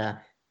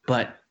Canada,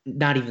 but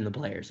not even the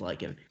players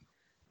like him.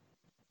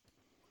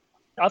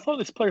 I thought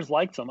these players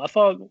liked him. I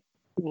thought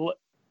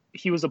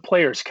he was a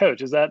player's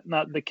coach. Is that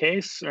not the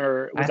case,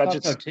 or was that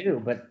just so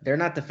too? But they're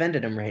not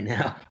defending him right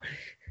now.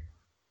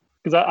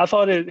 Because I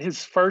thought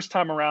his first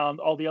time around,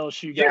 all the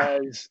LSU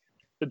guys,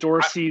 the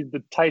Dorsey,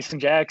 the Tyson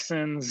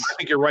Jacksons, I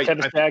think you're right.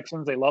 Kevin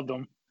Jacksons, they loved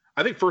him.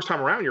 I think first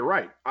time around, you're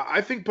right.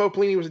 I think Bo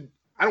Pelini was.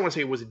 I don't want to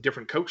say he was a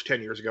different coach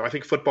 10 years ago. I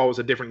think football was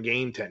a different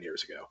game 10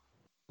 years ago.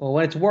 Well,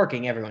 when it's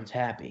working, everyone's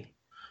happy.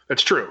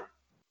 That's true.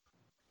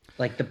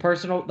 Like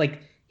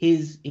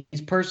his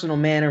personal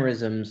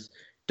mannerisms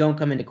don't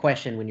come into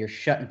question when you're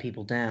shutting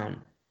people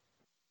down.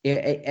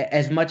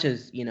 As much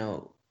as,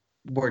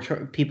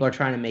 people are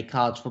trying to make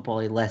college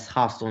football a less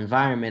hostile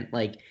environment,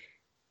 like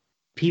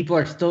people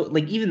are still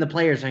like, even the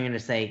players are going to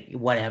say,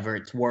 whatever,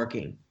 it's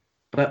working.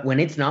 But when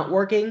it's not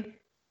working,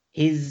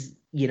 his,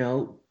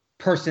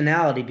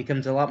 personality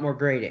becomes a lot more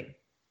grating.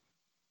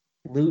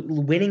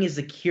 Winning is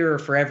the cure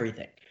for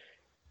everything.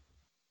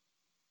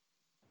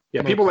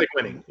 Yeah, people like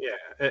winning.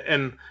 Yeah,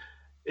 and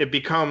it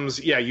becomes,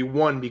 you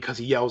won because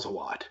he yells a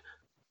lot.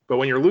 But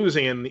when you're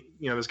losing and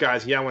this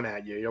guy's yelling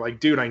at you, you're like,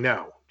 dude, I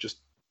know, just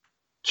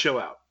chill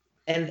out.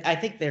 And I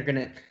think they're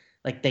gonna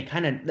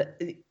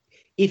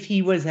if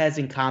he was as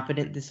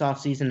incompetent this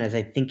offseason as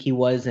I think he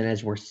was, and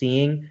as we're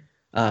seeing,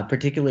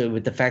 particularly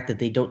with the fact that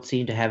they don't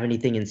seem to have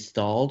anything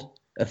installed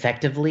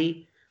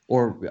effectively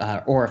or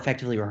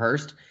effectively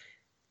rehearsed,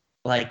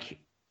 like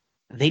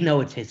they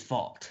know it's his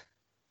fault.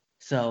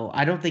 So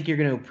I don't think you're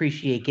going to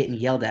appreciate getting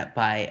yelled at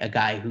by a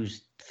guy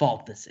whose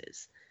fault this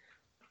is.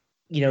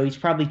 He's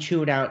probably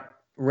chewing out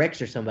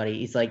Ricks or somebody.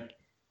 He's like,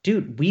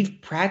 dude,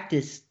 we've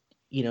practiced,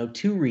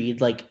 two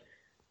read like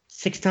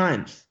 6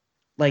 times.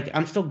 Like,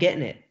 I'm still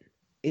getting it.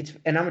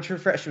 And I'm a true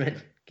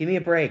freshman. Give me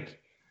a break.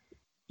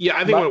 Yeah,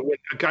 I think when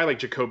a guy like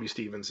Jacoby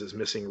Stevens is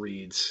missing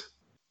reads,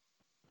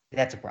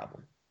 that's a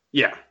problem.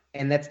 Yeah.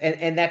 And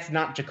that's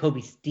not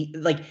Jacoby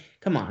like,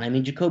 come on. I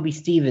mean, Jacoby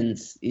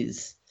Stevens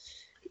is...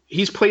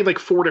 He's played like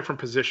 4 different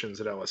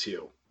positions at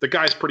LSU. The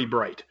guy's pretty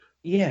bright.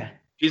 Yeah.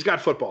 He's got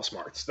football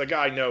smarts. The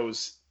guy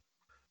knows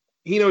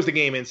the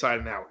game inside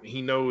and out.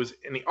 He knows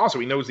the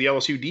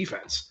LSU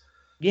defense.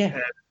 Yeah.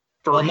 And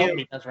for him,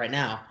 he does right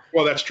now.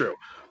 Well, that's true.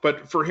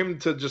 But for him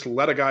to just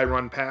let a guy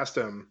run past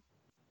him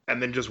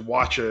and then just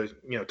watch a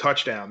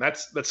touchdown, that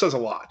says a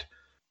lot.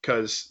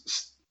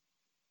 Because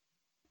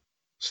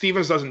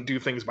Stevens doesn't do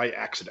things by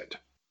accident.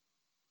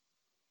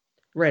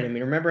 Right. I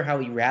mean, remember how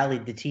he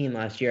rallied the team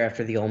last year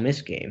after the Ole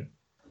Miss game?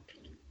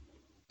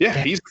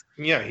 Yeah, he's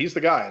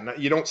the guy.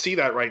 And you don't see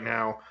that right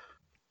now,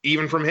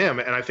 even from him.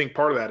 And I think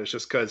part of that is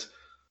just because,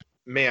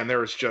 man,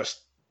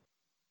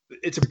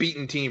 it's a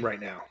beaten team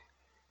right now.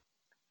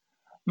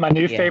 My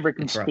new favorite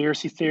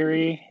conspiracy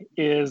theory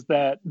is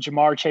that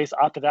Ja'Marr Chase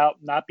opted out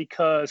not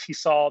because he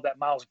saw that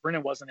Miles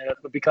Brennan wasn't it,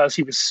 but because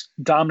he was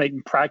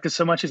dominating practice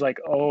so much. He's like,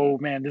 oh,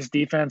 man, this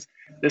defense,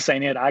 this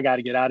ain't it. I got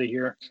to get out of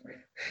here.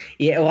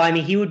 Yeah, well, I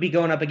mean, he would be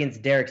going up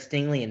against Derek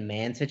Stingley in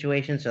man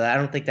situations, so I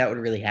don't think that would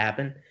really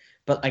happen.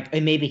 But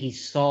maybe he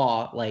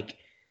saw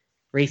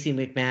Racey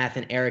McMath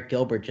and Eric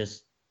Gilbert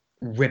just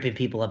ripping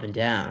people up and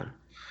down.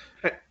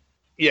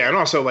 Yeah, and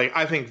also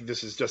I think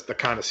this is just the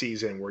kind of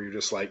season where you're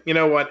just like, you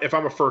know what? If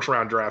I'm a first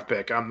round draft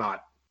pick, I'm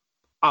not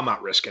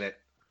risking it.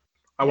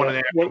 I want an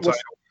national title.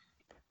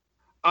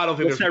 I don't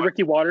think what's that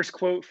Ricky Waters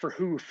quote for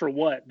who? For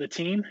what? The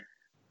team?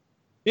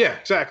 Yeah,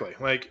 exactly.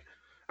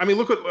 I mean,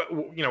 look at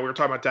we were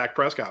talking about Dak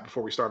Prescott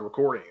before we started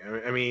recording.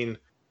 I mean,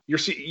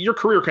 your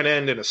career can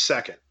end in a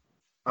second.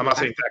 I'm not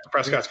saying Dak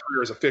Prescott's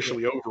career is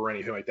officially over or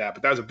anything like that,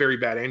 but that was a very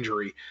bad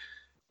injury.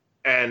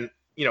 And,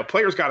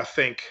 players got to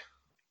think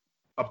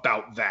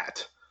about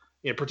that.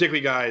 Particularly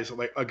guys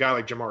like a guy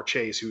like Ja'Marr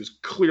Chase, who's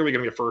clearly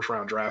going to be a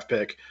first-round draft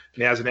pick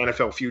and has an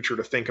NFL future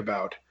to think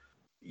about.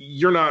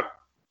 You're not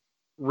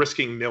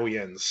risking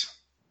millions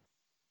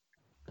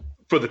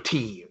for the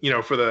team,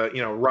 for the,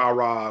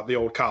 rah-rah, the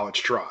old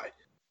college try.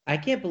 I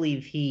can't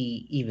believe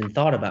he even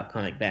thought about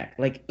coming back.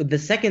 The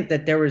second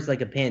that there was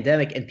a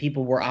pandemic and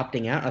people were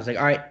opting out, I was like,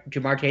 all right,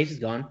 Ja'Marr Chase is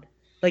gone.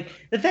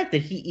 The fact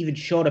that he even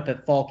showed up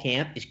at fall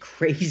camp is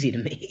crazy to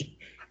me.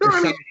 No,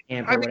 I think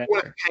you want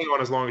to hang on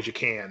as long as you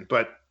can,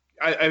 but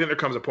I think there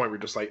comes a point where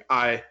you're just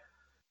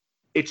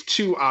it's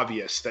too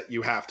obvious that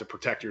you have to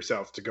protect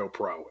yourself to go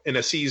pro in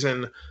a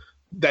season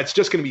that's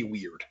just going to be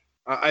weird.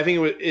 I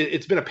think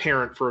it's been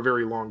apparent for a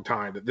very long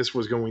time that this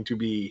was going to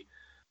be.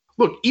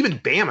 Look, even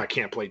Bama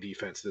can't play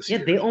defense this year.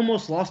 Yeah, they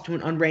almost lost to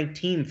an unranked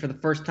team for the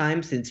first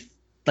time since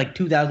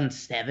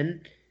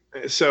 2007.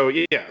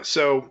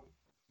 So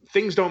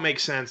things don't make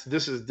sense.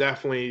 This is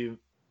definitely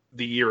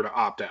the year to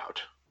opt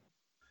out.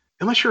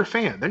 Unless you're a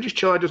fan, then just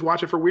chill out, just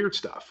watch it for weird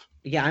stuff.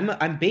 Yeah,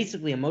 I'm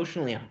basically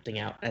emotionally opting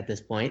out at this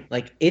point.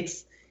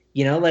 It's,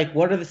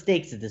 what are the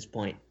stakes at this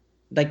point?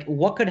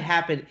 What could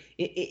happen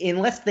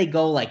unless they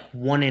go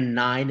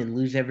 1-9 and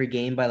lose every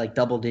game by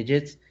double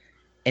digits,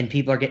 and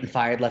people are getting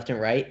fired left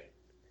and right.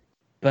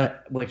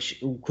 But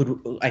which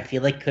I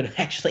feel could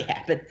actually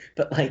happen.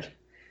 But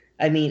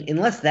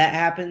unless that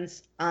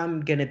happens,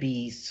 I'm gonna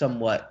be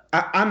somewhat.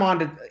 I'm on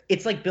to.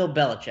 It's like Bill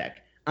Belichick.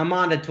 I'm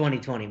on to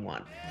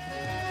 2021.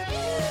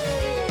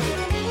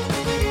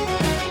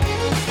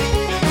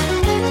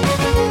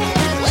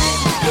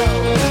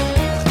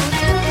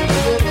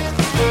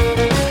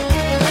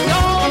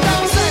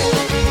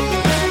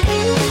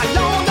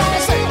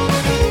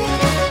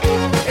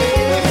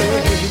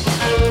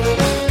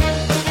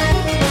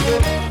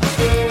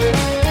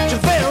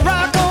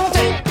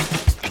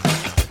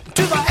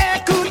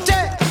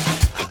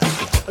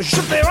 Je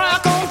vais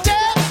raconter